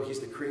even though He's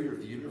the creator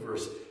of the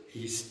universe,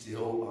 He's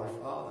still our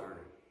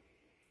Father.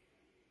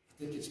 I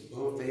think it's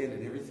both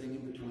and everything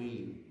in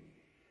between.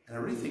 And I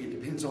really think it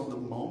depends on the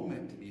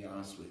moment, to be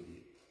honest with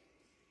you.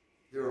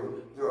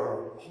 There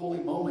are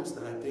holy moments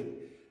that I think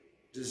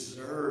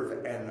deserve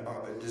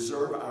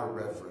our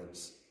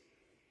reverence.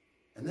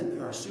 And then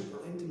there are super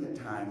intimate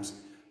times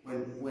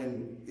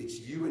when it's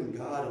you and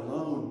God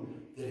alone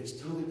that it's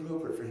totally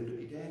appropriate for Him to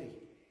be Daddy.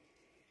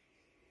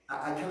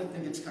 I kind of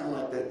think it's kind of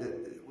like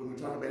that when we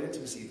talk about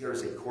intimacy,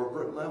 there's a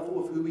corporate level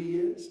of who he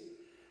is,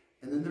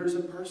 and then there's a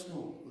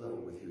personal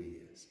level with who he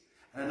is.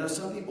 And I know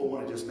some people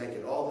want to just make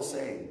it all the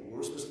same.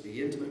 We're supposed to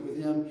be intimate with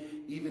him,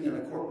 even in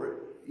a corporate,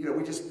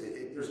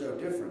 there's no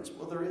difference.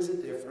 Well, there is a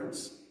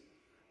difference.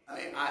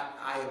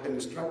 I have been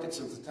instructed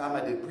since the time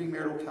I did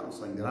premarital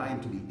counseling that I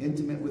am to be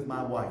intimate with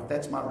my wife.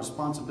 That's my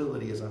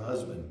responsibility as a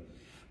husband.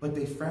 But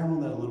they frown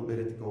on that a little bit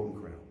at the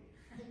Golden Crown.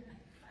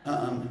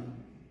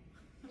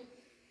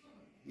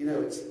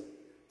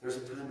 There's a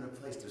time and a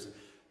place.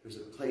 There's a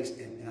place,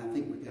 and I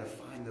think we've got to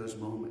find those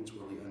moments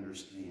where we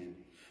understand.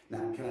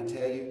 Now, can I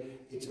tell you,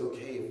 it's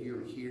okay if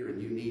you're here and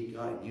you need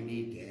God and you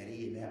need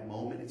Daddy in that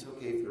moment. It's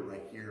okay if you're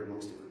right here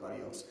amongst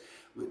everybody else.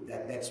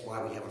 That's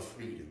why we have a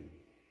freedom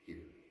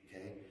here,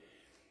 okay?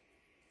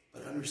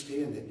 But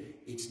understand that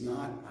it's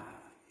not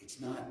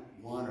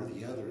one or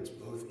the other. It's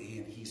both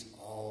and. He's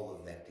all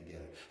of that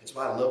together. That's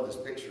why I love this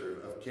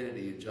picture of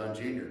Kennedy and John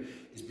Jr.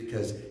 is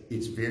because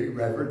it's very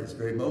reverent, it's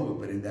very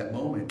moment, but in that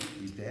moment,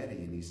 he's Daddy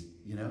and he's,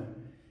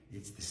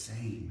 it's the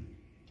same.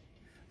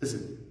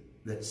 Listen,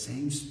 that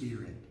same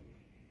Spirit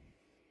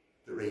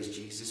that raised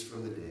Jesus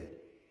from the dead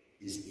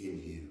is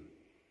in you.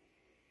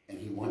 And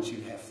he wants you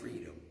to have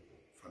freedom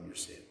from your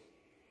sin.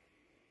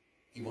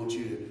 He wants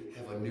you to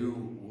have a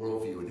new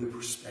worldview, a new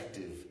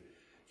perspective.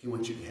 He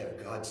wants you to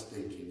have God's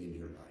thinking in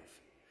your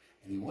life.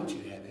 And he wants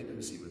you to have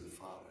intimacy with the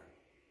Father.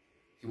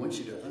 He wants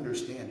you to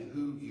understand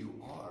who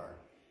you are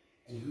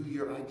and who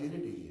your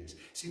identity is.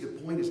 See, the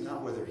point is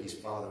not whether he's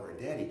Father or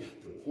Daddy.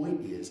 The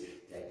point is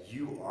that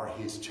you are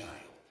his child.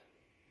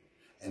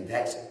 And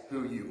that's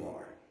who you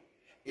are.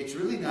 It's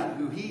really not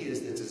who he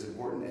is that's as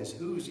important as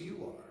whose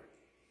you are.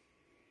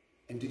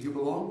 And do you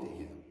belong to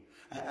him?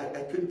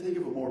 I couldn't think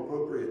of a more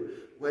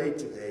appropriate way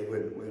today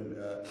when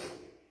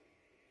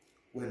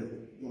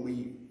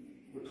we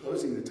were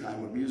closing the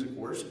time with music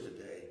worship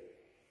today.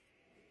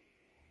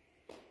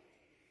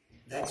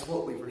 That's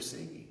what we were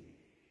singing.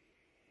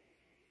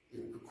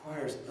 It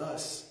requires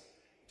us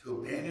to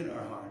abandon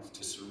our hearts,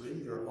 to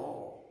surrender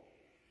all,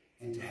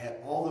 and to have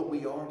all that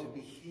we are to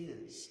be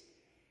his.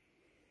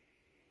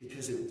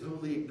 Because it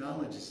totally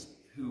acknowledges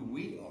who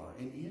we are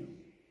in him.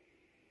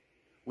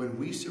 When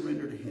we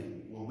surrender to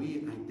him, when we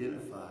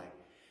identify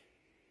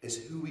as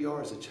who we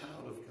are as a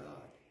child of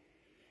God,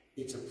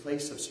 it's a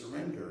place of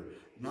surrender.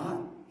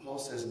 Paul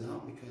says,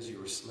 not because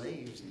you are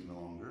slaves any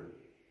longer,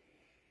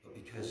 but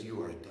because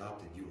you are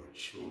adopted, you are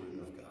children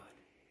of God.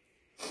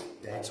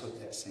 That's what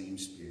that same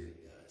Spirit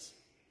does.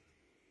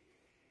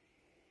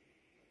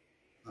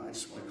 I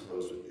just want to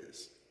close with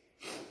this.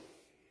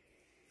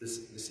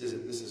 This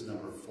is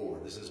number 4.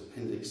 This is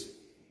Appendix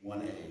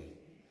 1A.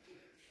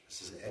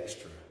 This is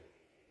extra.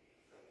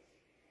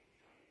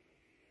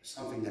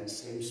 Something that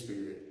same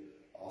Spirit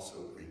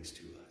also brings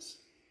to us.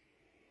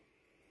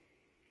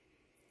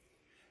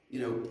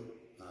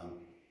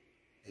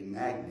 A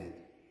magnet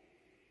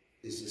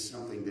is just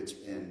something that's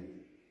been,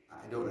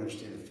 I don't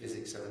understand the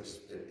physics of it,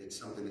 but it's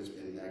something that's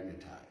been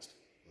magnetized.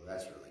 Well,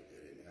 that's really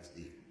good, and that's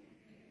deep.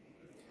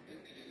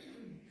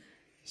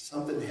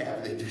 Something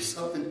happened, they do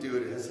something to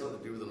it, it has something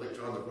to do with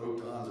electrons or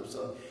protons or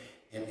something,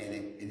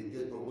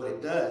 but what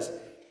it does,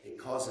 it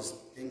causes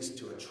things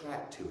to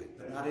attract to it,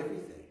 but not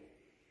everything.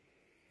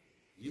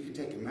 You can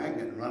take a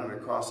magnet and run it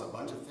across a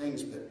bunch of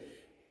things, but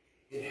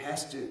it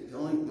has to,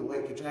 the way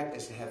it can attract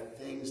is to have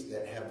things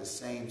that have the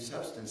same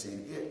substance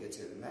in it that's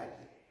in the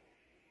magnet.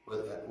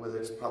 Whether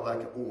it's probably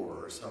like an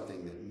ore or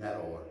something, that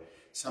metal or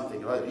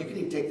something or other. You can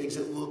even take things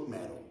that look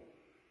metal,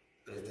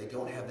 but if they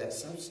don't have that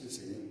substance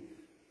in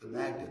it, the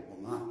magnet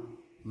will not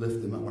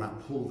lift them up, will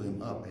not pull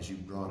them up as you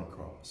draw it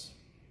across.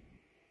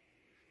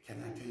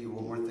 Can I tell you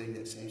one more thing?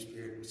 That same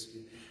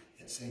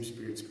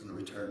Spirit's going to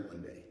return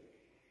one day.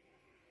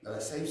 Now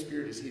that same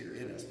Spirit is here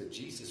in us, but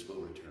Jesus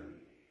will return.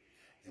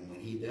 And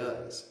when he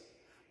does,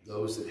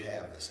 those that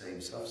have the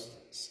same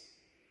substance,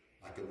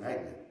 like a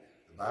magnet,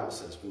 the Bible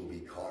says will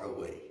be caught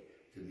away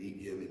to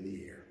meet him in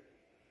the air.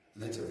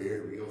 And that's a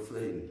very real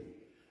thing.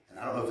 And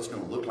I don't know if it's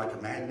going to look like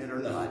a magnet or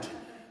not,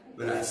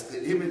 but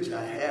the image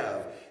I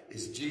have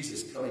is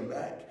Jesus coming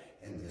back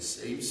and the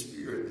same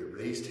Spirit that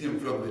raised him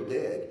from the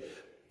dead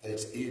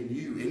that's in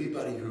you.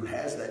 Anybody who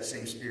has that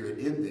same Spirit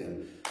in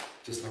them,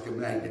 just like a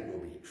magnet, will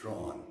be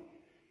drawn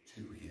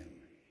to him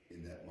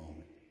in that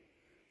moment.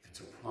 It's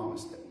a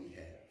promise that we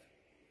have.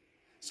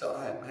 So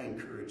I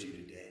encourage you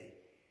today,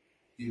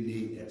 you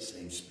need that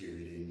same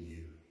Spirit in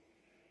you.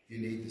 You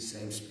need the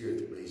same Spirit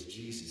that raised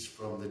Jesus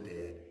from the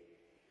dead.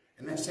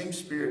 And that same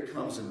Spirit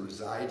comes and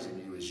resides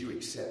in you as you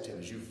accept him,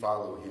 as you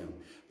follow him.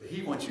 But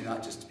he wants you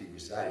not just to be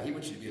residing. He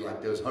wants you to be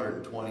like those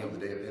 120 on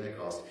the day of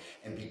Pentecost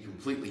and be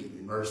completely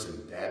immersed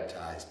and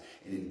baptized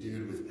and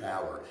endued with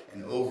power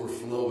and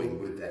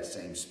overflowing with that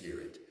same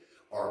Spirit.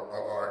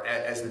 Or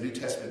as the New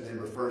Testament then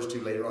refers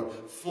to later on,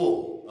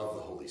 full of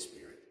the Holy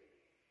Spirit.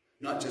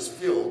 Not just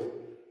filled,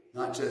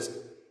 not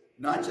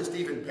just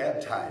even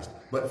baptized,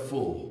 but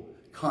full,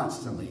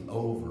 constantly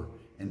over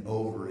and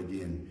over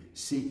again,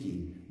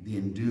 seeking the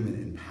endowment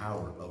and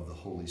power of the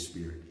Holy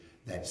Spirit,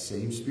 that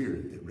same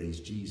Spirit that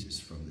raised Jesus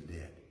from the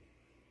dead.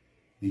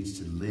 needs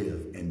to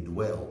live and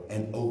dwell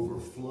and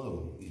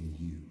overflow in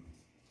you.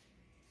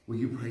 Will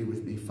you pray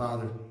with me?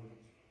 Father,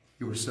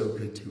 you are so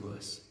good to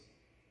us.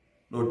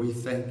 Lord, we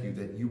thank you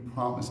that you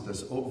promised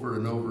us over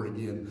and over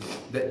again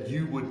that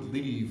you would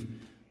leave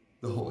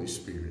the Holy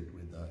Spirit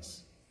with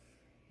us,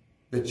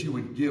 that you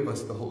would give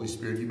us the Holy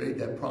Spirit. You made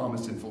that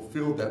promise and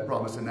fulfilled that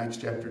promise in Acts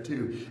chapter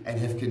 2 and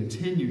have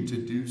continued to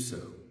do so.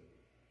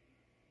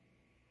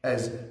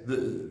 As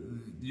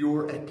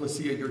your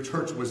ecclesia, your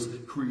church was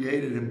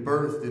created and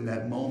birthed in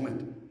that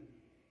moment,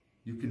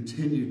 you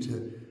continue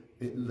to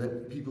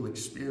let people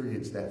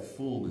experience that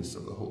fullness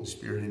of the Holy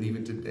Spirit. And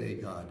even today,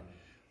 God,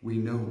 we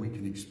know we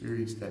can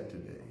experience that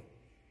today.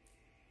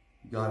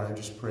 God, I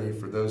just pray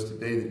for those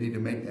today that need to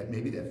make that,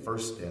 maybe that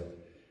first step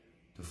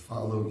to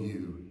follow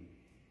you,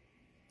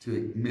 to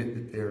admit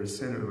that they're a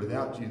sinner.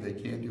 Without you, they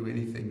can't do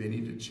anything. They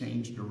need to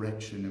change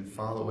direction and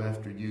follow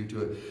after you,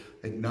 to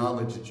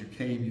acknowledge that you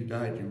came, you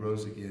died, you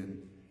rose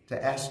again,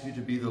 to ask you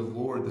to be the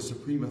Lord, the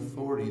supreme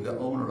authority, the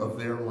owner of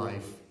their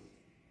life,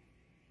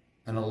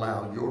 and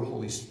allow your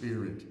Holy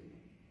Spirit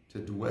to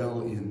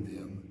dwell in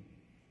them.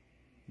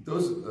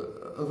 Those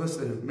of us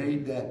that have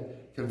made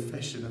that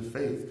confession of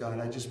faith, God,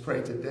 I just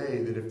pray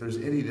today that if there's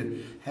any that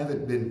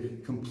haven't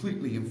been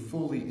completely and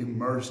fully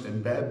immersed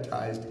and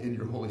baptized in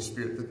your Holy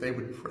Spirit, that they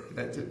would pray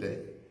that today.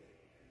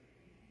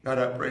 God,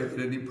 I pray that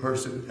any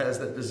person that has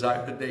that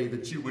desire today,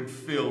 that you would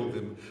fill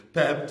them,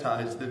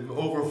 baptize them,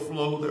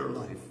 overflow their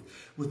life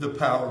with the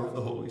power of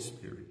the Holy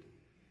Spirit.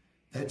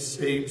 That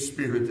same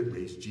Spirit that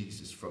raised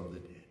Jesus from the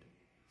dead.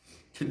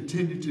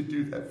 Continue to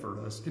do that for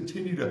us.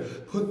 Continue to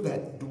put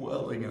that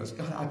dwelling in us.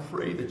 God, I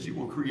pray that you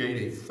will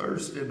create a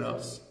thirst in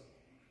us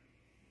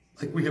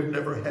like we have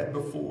never had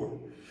before,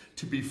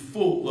 to be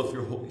full of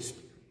your Holy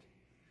Spirit,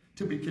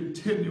 to be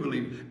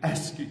continually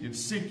asking and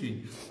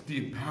seeking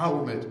the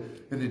empowerment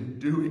and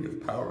enduing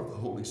of power of the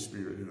Holy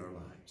Spirit in our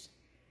lives,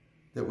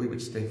 that we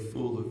would stay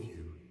full of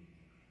you,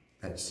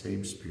 that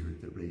same Spirit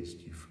that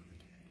raised you from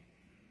the dead.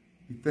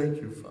 We thank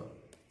you, Father.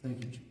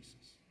 Thank you,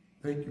 Jesus.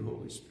 Thank you,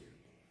 Holy Spirit,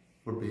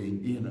 for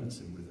being in us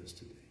and with us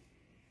today.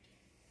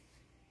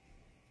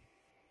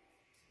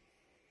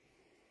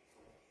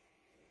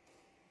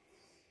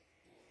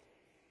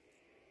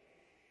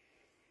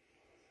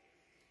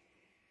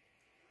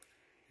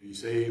 You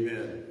say amen.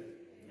 Amen.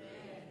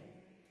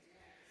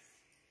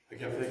 I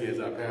kept thinking as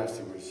our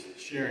pastor was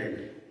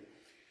sharing,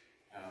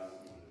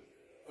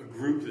 a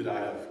group that I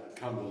have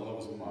come to love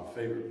is one of my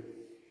favorite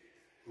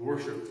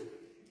worship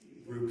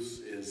groups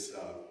is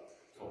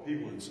called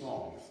People in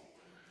Songs.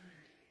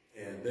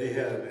 And they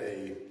have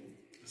a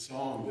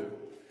song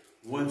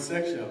that one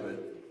section of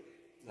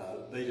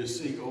it, they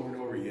just sing over and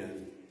over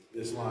again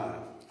this line: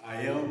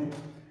 I am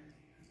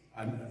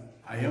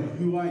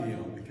who I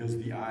am because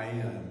the I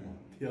am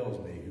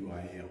tells me who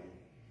I am.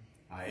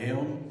 I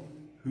am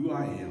who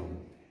I am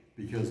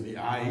because the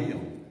I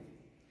am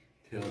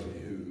tells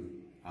me who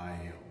I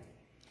am.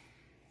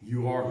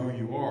 You are who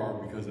you are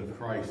because of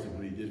Christ and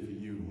what he did for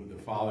you, what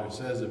the Father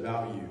says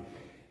about you,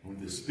 and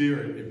what the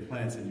Spirit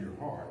implants in your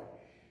heart.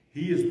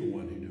 He is the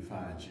one who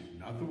defines you,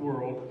 not the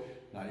world,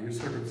 not your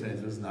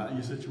circumstances, not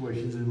your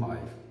situations in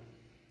life,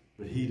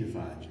 but he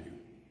defines you.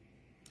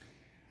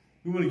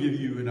 We want to give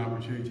you an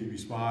opportunity to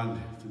respond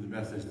to the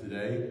message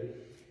today.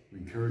 We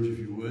encourage you, if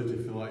you would,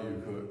 to fill out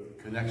your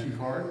connection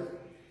card.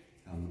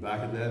 On the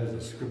back of that is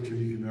a scripture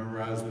you can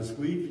memorize this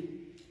week,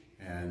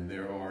 and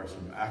there are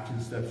some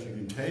action steps you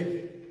can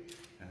take.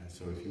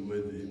 So if you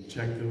would,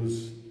 check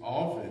those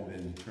off and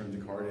then turn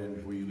the card in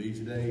before you leave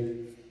today.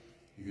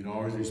 You can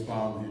always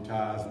respond with your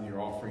tithes and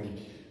your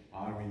offering,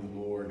 honoring the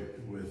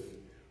Lord with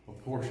a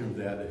portion of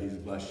that He's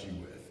blessed you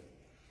with.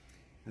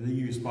 And then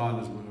you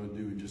respond as we're going to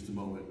do in just a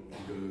moment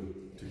to go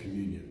to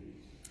communion.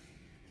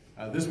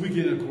 This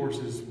weekend, of course,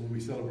 is when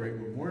we celebrate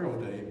Memorial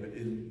Day, but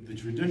in the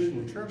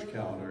traditional church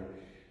calendar,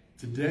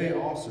 today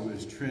also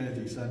is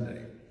Trinity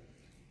Sunday.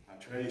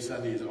 Trinity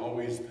Sunday is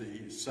always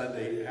the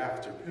Sunday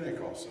after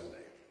Pentecost Sunday.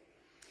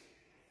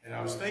 And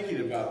I was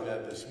thinking about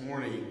that this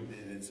morning,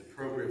 and it's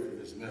appropriate for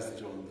this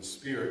message on the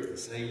Spirit, the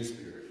same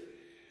Spirit.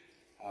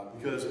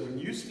 Because when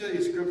you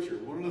study Scripture,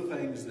 one of the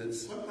things that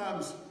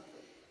sometimes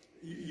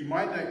you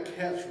might not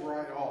catch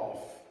right off,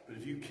 but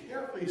if you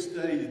carefully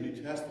study the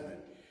New Testament,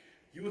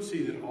 you will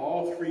see that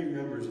all three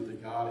members of the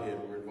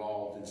Godhead were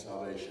involved in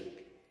salvation.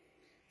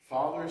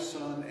 Father,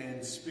 Son,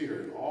 and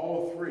Spirit,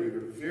 all three were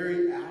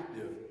very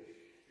active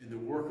in the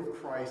work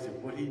of Christ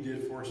and what he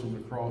did for us on the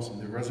cross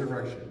and the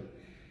resurrection,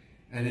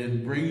 and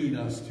in bringing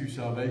us to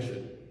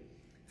salvation.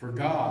 For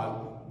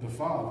God, the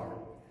Father,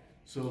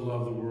 so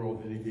loved the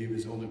world that he gave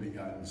his only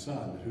begotten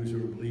Son, that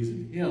whosoever believes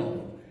in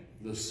him,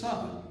 the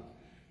Son,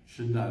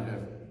 should not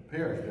have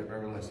perished, but have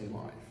everlasting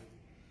life.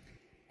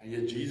 And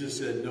yet Jesus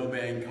said, no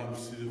man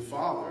comes to the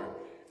Father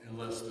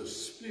unless the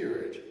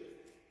Spirit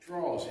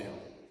draws him.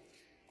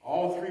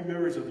 All three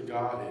members of the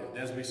Godhead. And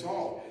as we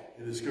saw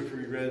in the scripture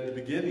we read at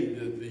the beginning,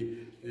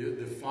 that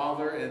the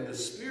Father and the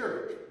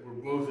Spirit were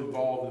both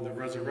involved in the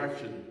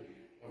resurrection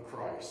of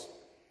Christ.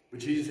 But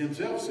Jesus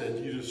himself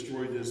said, you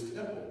destroyed this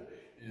temple,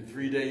 and in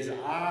 3 days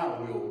I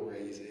will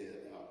raise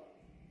it up.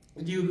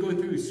 And you go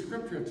through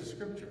scripture after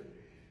scripture.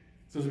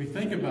 So as we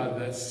think about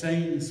that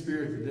same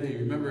Spirit today,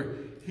 remember,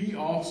 he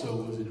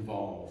also was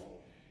involved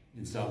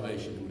in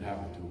salvation that would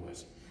happen to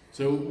us.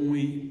 So when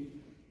we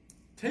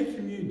take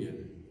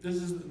communion, this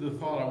is the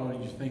thought I want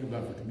you to think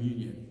about for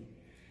communion.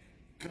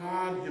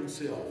 God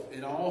himself,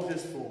 in all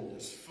his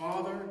fullness,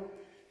 Father,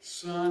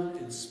 Son,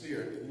 and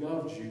Spirit,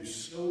 loved you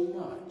so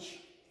much,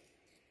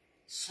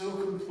 so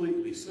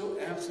completely, so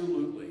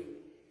absolutely,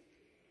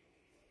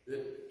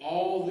 that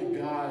all that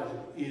God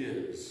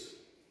is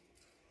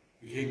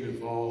became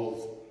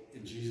involved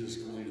in Jesus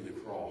going to the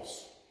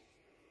cross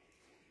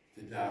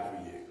to die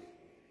for you.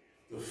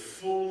 The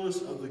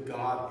fullness of the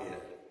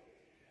Godhead,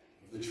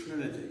 of the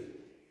Trinity,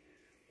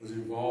 was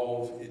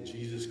involved in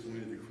Jesus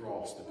going to the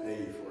cross to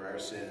pay for our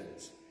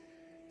sins,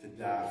 to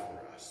die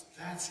for us.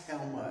 That's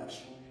how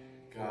much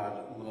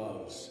God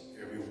loves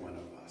every one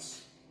of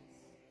us.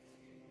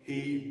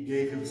 He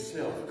gave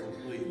himself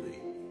completely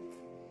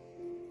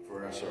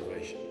for our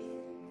salvation.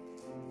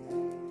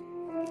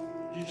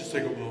 You just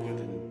take a moment,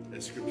 and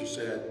as Scripture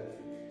said,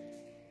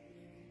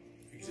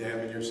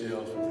 examine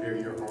yourselves, prepare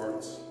your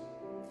hearts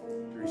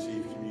to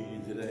receive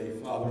communion today.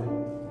 Father,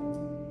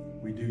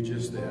 we do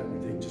just that.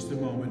 We take just a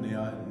moment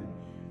now, and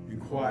in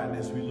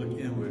quietness we look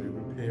inward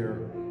and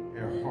prepare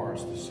our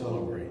hearts to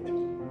celebrate the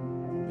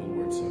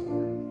Lord's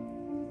Supper.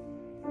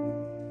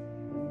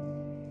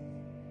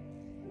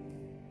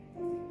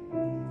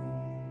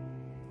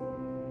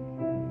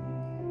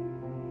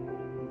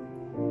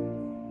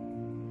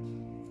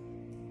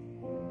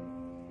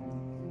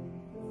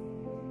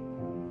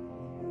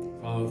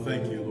 Father,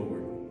 thank you,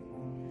 Lord,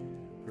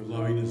 for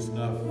loving us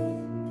enough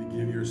to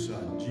give your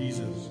Son,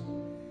 Jesus.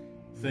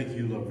 Thank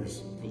you,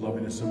 lovers, for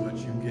loving us so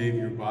much. You gave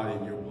your body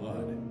and your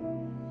blood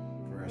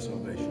for our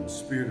salvation.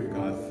 Spirit of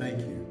God, thank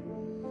you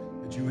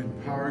that you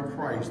empowered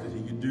Christ, that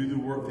he could do the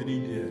work that he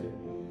did,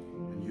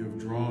 and you have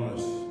drawn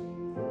us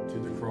to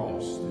the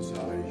cross, to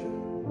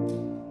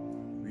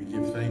salvation. We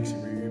give thanks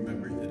and we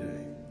remember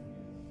today.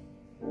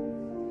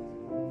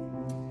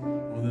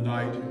 On the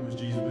night in which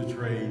Jesus was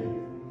betrayed,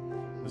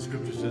 the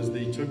Scripture says that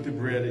he took the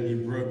bread and he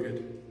broke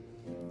it.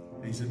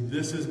 And he said,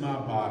 "This is my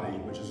body,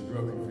 which is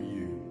broken for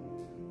you.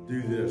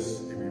 Do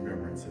this in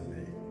remembrance of me."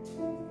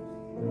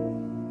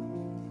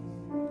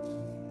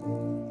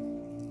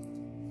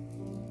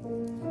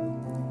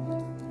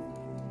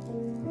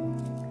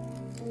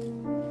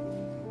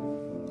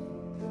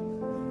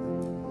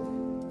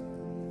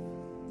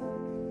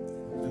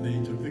 And then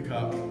he took the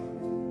cup.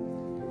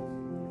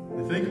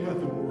 And think about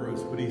the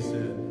words, what he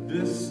said.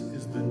 "This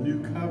is the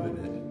new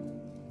covenant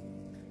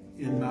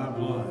in my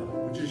blood,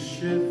 which is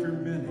shed for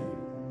many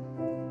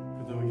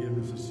for the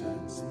forgiveness of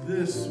sins."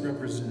 This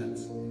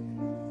represents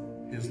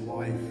his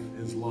life,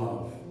 his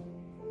love,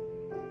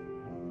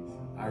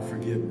 our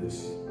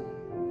forgiveness.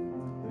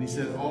 And he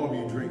said, "All of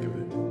you drink of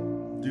it.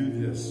 Do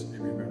this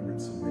in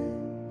remembrance of me."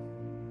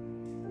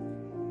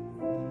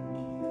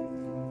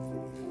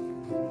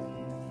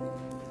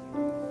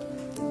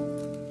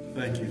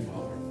 Thank you,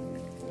 Father.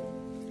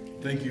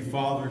 Thank you,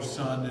 Father,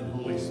 Son, and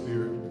Holy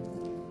Spirit,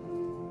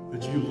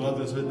 that you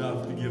loved us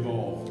enough to give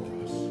all for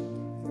us.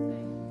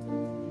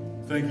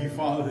 Thank you,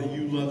 Father, that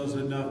you loved us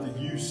enough that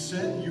you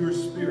sent your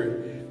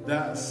Spirit,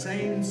 that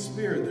same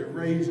Spirit that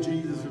raised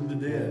Jesus from the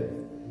dead,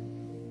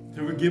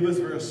 to forgive us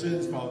for our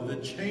sins, Father,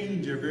 to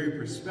change our very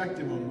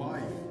perspective on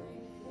life,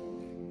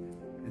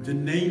 and to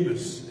name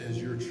us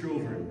as your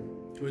children,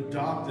 to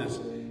adopt us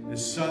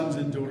as sons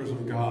and daughters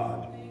of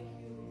God,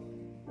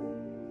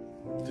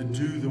 to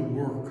do the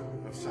work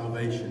of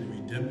salvation and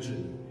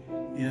redemption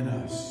in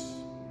us.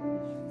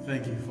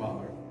 Thank you,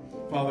 Father.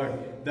 Father,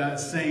 that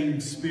same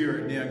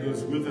Spirit now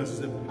goes with us,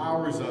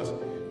 empowers us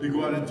to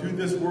go out into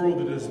this world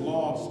that is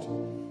lost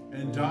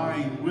and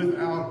dying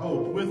without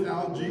hope,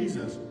 without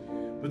Jesus,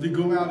 but to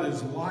go out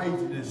as light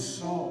and as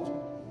salt,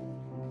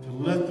 to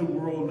let the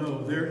world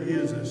know there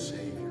is a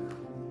Savior.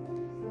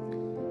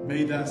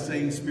 May that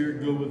same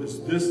Spirit go with us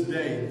this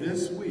day,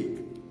 this week,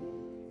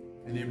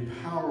 and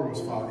empower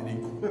us, Father, and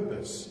equip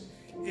us,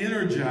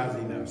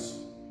 energizing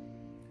us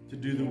to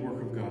do the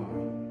work of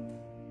God.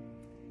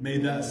 May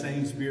that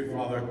same Spirit,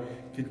 Father,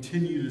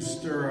 continue to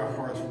stir our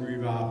hearts for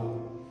revival.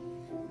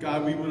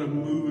 God, we want to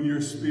move of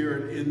your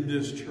Spirit in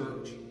this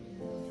church.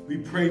 We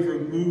pray for a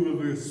move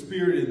of your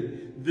Spirit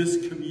in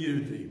this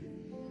community.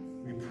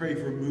 We pray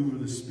for a move of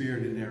the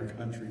Spirit in our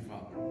country,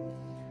 Father.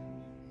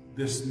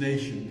 This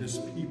nation, this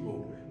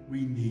people,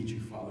 we need you,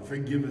 Father.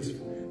 Forgive us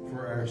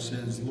for our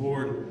sins.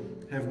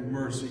 Lord, have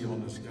mercy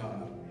on us,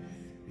 God.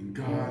 And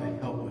God,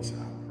 help us,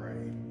 I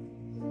pray.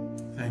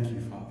 Thank you,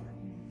 Father.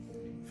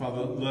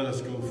 Father, let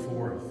us go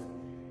forth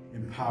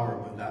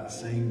empowered by that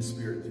same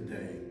Spirit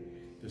today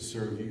to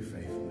serve you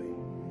faithfully.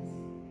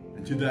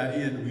 And to that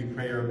end, we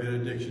pray our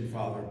benediction,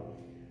 Father.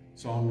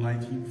 Psalm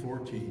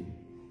 19:14.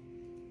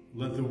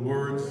 Let the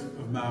words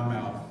of my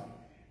mouth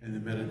and the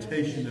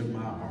meditation of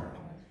my heart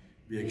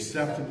be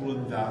acceptable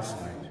in thy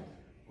sight,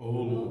 O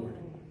Lord,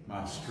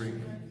 my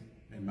strength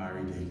and my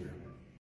Redeemer.